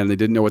plan. They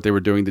didn't know what they were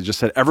doing. They just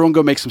said, everyone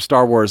go make some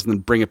Star Wars and then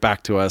bring it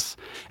back to us.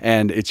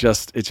 And it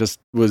just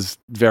was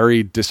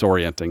very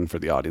disorienting for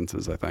the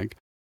audiences, I think.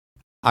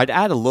 I'd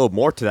add a little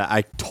more to that.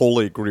 I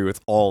totally agree with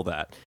all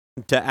that.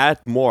 To add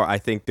more, I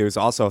think there's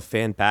also a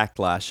fan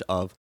backlash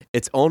of,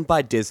 it's owned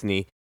by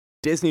Disney.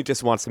 Disney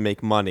just wants to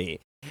make money.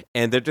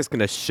 And they're just going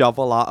to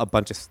shovel out a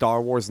bunch of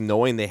Star Wars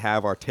knowing they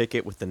have our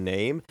ticket with the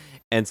name.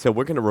 And so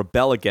we're going to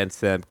rebel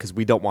against them because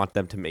we don't want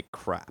them to make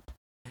crap.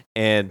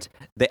 and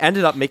they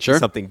ended up making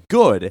something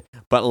good,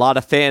 but a lot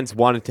of fans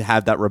wanted to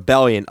have that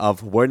rebellion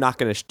of, we're not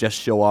going to just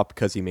show up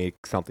because you made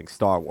something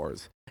Star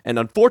Wars. And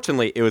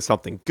unfortunately, it was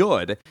something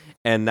good,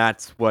 and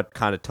that's what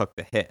kind of took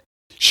the hit.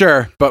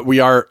 Sure, but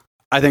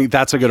I think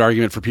that's a good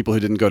argument for people who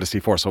didn't go to see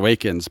Force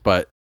Awakens,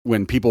 but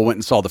when people went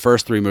and saw the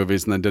first 3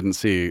 movies and then didn't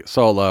see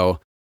Solo,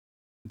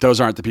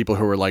 those aren't the people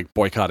who were like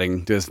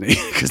boycotting Disney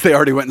because they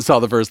already went and saw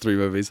the first 3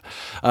 movies.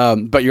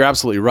 But you're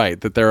absolutely right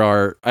that there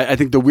are, I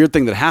think the weird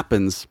thing that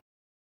happens,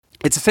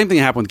 it's the same thing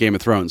that happened with Game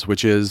of Thrones,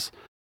 which is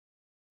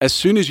as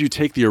soon as you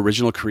take the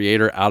original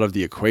creator out of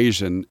the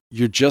equation,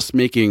 you're just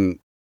making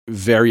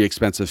very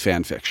expensive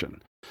fan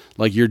fiction.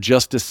 Like you're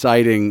just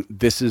deciding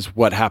this is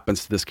what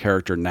happens to this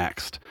character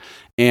next.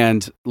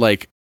 And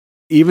like,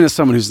 even as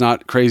someone who's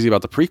not crazy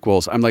about the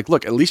prequels, I'm like,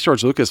 look, at least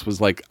George Lucas was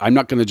like, I'm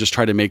not going to just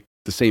try to make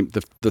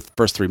the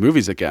first 3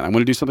 movies again. I'm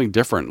going to do something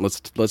different.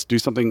 Let's do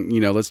something,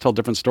 let's tell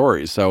different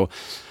stories. So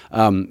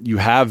you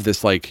have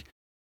this like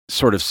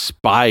sort of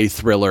spy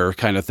thriller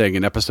kind of thing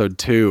in episode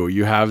 2.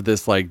 You have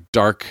this like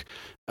dark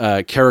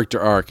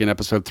character arc in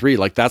episode 3.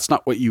 Like that's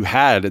not what you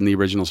had in the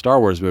original Star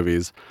Wars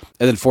movies.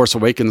 And then Force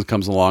Awakens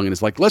comes along and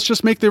it's like, let's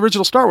just make the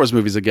original Star Wars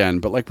movies again,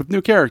 but like with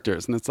new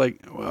characters. And it's like,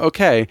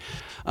 okay.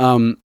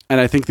 And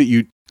I think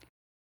that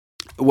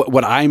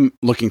what I'm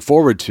looking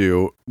forward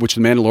to, which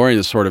The Mandalorian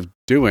is sort of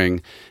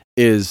doing,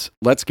 is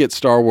let's get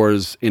Star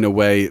Wars in a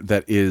way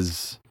that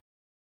is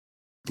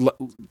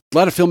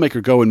let a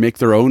filmmaker go and make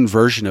their own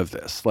version of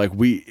this. Like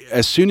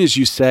as soon as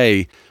you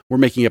say we're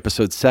making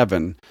episode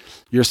 7,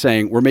 you're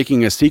saying we're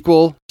making a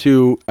sequel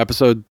to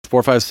episode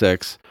 4, 5,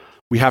 6.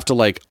 We have to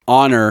like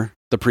honor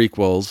the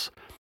prequels,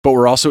 but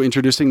we're also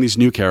introducing these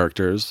new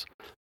characters.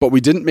 But we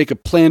didn't make a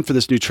plan for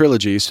this new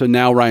trilogy, so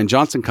now Rian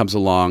Johnson comes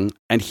along,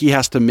 and he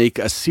has to make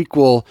a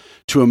sequel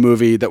to a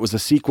movie that was a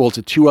sequel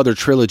to 2 other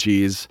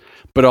trilogies,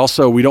 but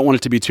also we don't want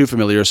it to be too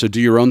familiar, so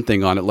do your own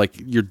thing on it.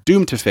 Like, you're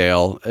doomed to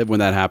fail when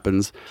that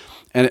happens.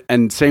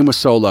 And same with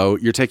Solo.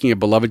 You're taking a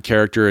beloved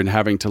character and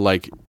having to,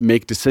 like,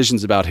 make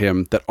decisions about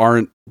him that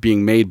aren't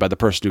being made by the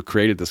person who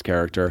created this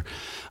character.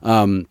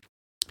 And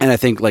I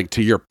think, like,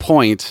 to your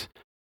point,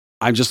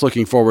 I'm just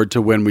looking forward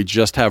to when we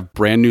just have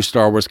brand new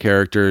Star Wars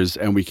characters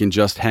and we can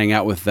just hang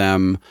out with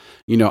them.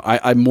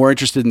 I'm more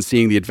interested in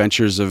seeing the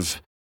adventures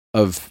of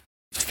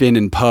Finn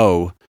and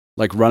Poe,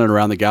 like running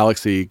around the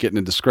galaxy, getting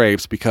into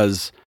scrapes,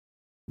 because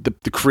the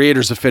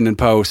creators of Finn and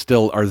Poe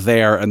still are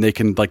there and they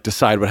can like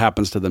decide what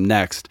happens to them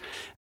next,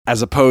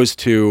 as opposed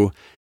to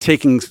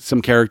taking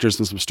some characters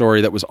and some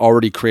story that was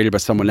already created by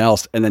someone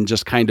else and then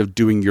just kind of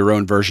doing your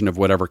own version of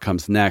whatever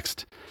comes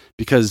next.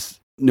 Because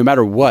no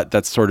matter what,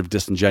 that's sort of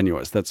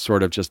disingenuous. That's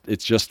sort of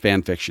it's just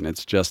fan fiction.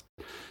 It's just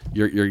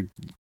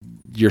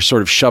you're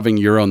sort of shoving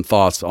your own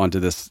thoughts onto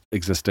the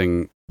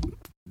existing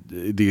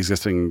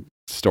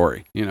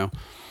story,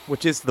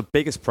 Which is the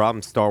biggest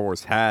problem Star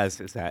Wars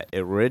has, is that it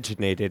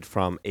originated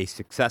from a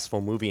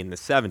successful movie in the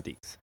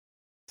 70s.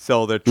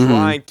 So they're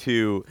trying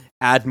to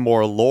add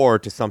more lore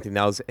to something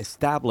that was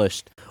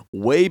established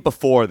way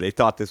before they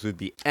thought this would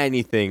be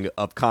anything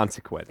of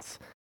consequence.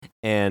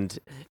 And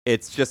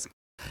it's just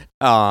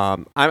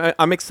I'm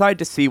excited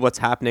to see what's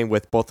happening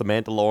with both The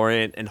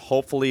Mandalorian and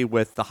hopefully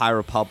with the High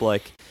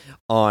Republic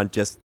on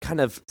just kind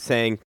of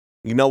saying,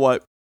 you know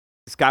what,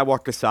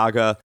 Skywalker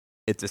Saga,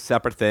 it's a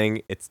separate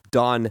thing. It's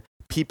done.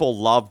 People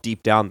love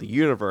deep down the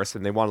universe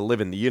and they want to live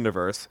in the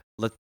universe.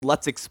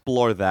 Let's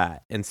explore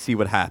that and see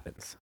what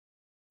happens.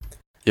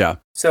 Yeah.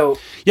 So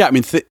yeah, I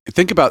mean,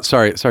 think about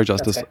sorry,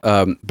 Justice.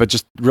 Okay. But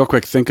just real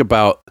quick, think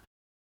about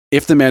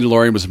if The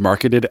Mandalorian was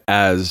marketed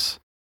as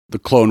the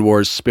Clone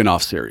Wars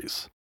spin-off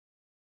series,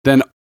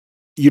 then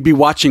you'd be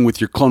watching with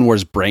your Clone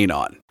Wars brain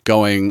on,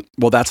 going,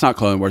 well, that's not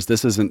Clone Wars.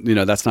 This isn't,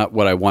 that's not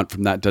what I want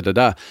from that,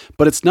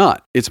 But it's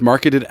not. It's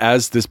marketed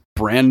as this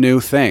brand new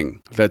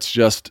thing it's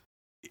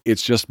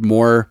just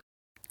more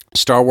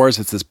Star Wars.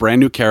 It's this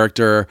brand new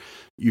character.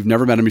 You've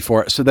never met him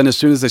before. So then as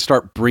soon as they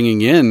start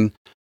bringing in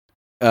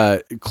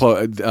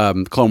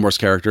Clone Wars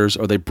characters,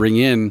 or they bring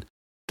in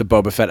the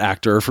Boba Fett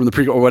actor from the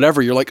prequel or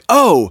whatever, you're like,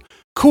 oh,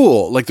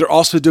 cool. Like, they're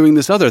also doing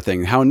this other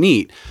thing. How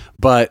neat.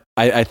 But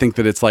I think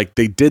that it's like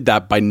they did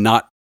that by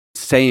not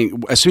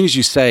saying, as soon as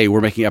you say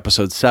we're making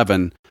episode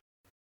 7,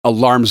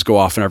 alarms go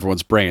off in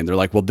everyone's brain. They're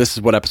like, well, this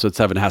is what episode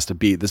 7 has to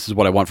be. This is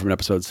what I want from an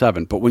episode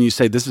 7. But when you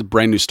say this is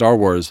brand new Star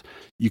Wars,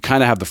 you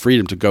kind of have the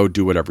freedom to go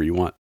do whatever you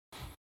want.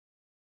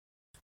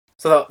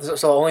 So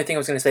the only thing I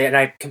was going to say, and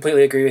I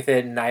completely agree with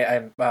it, and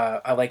I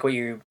like what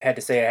you had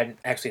to say. I hadn't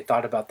actually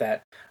thought about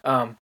that.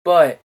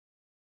 But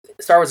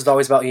Star Wars is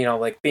always about,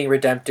 like being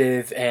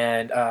redemptive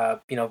and,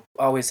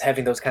 always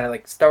having those kind of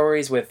like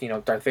stories with,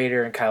 Darth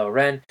Vader and Kylo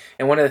Ren.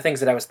 And one of the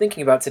things that I was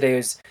thinking about today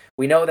is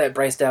we know that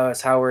Bryce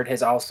Dallas Howard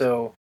has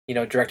also,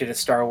 directed a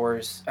Star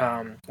Wars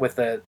with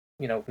the,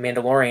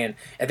 Mandalorian.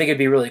 I think it'd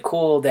be really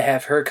cool to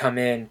have her come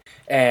in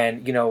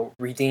and,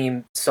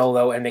 redeem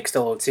Solo and make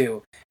Solo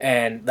 2.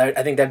 And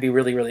I think that'd be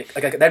really, really,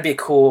 like that'd be a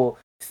cool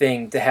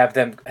thing to have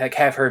them, like,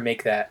 have her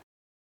make that.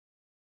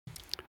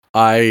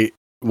 I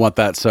want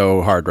that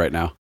so hard right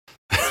now.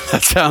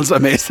 That sounds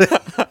amazing.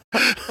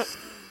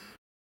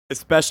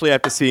 Especially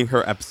after seeing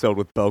her episode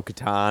with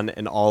Bo-Katan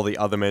and all the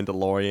other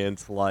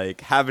Mandalorians,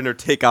 like having her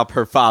take up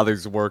her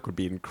father's work would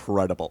be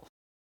incredible.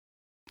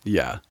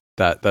 Yeah,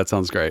 that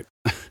sounds great.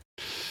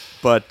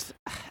 But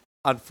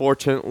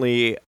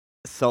unfortunately,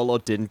 Solo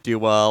didn't do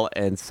well,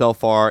 and so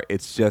far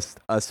it's just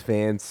us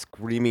fans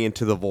screaming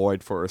into the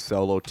void for a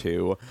Solo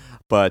 2.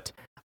 But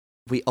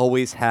we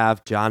always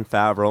have Jon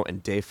Favreau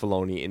and Dave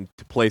Filoni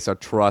to place our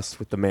trust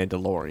with The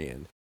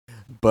Mandalorian.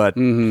 But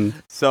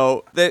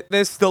so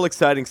there's still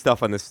exciting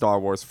stuff on the Star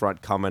Wars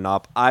front coming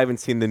up. I haven't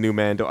seen the new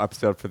Mando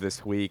episode for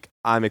this week.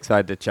 I'm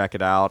excited to check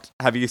it out.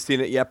 Have you seen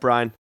it yet,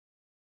 Brian?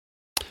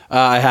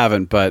 I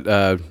haven't, but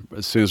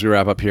as soon as we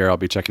wrap up here, I'll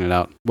be checking it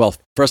out. Well,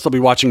 first I'll be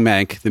watching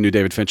Mank, the new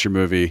David Fincher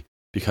movie,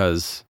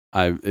 because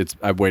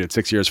I've waited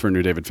 6 years for a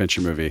new David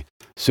Fincher movie.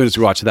 As soon as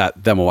we watch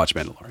that, then we'll watch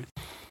Mandalorian.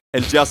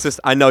 And Justice,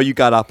 I know you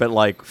got up at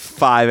like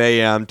 5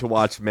 a.m. to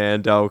watch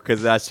Mando,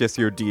 because that's just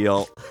your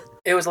deal.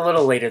 It was a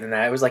little later than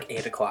that. It was like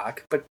 8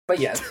 o'clock, but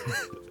yes.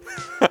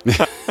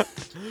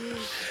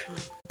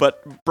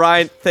 But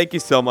Brian, thank you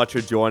so much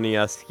for joining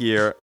us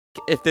here.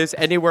 If there's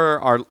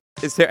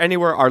is there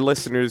anywhere our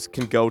listeners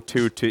can go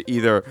to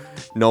either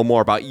know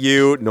more about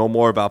you, know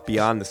more about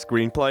Beyond the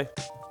Screenplay?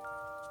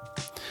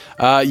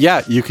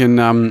 Yeah, you can,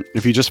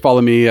 if you just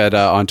follow me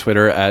on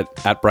Twitter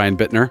at Brian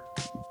Bittner,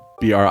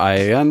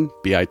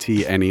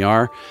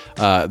 BrianBitner,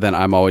 then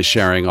I'm always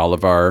sharing all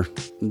of our,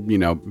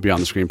 Beyond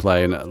the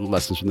Screenplay and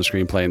lessons from the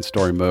screenplay and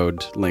story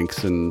mode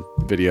links and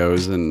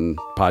videos and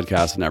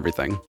podcasts and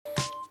everything.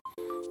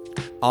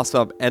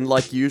 Awesome. And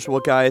like usual,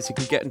 guys, you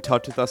can get in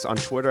touch with us on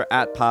Twitter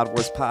at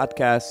Podwars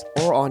Podcast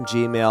or on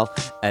Gmail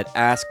at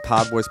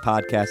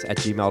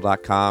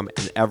askpodwarspodcast@gmail.com.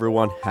 And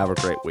everyone, have a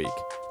great week.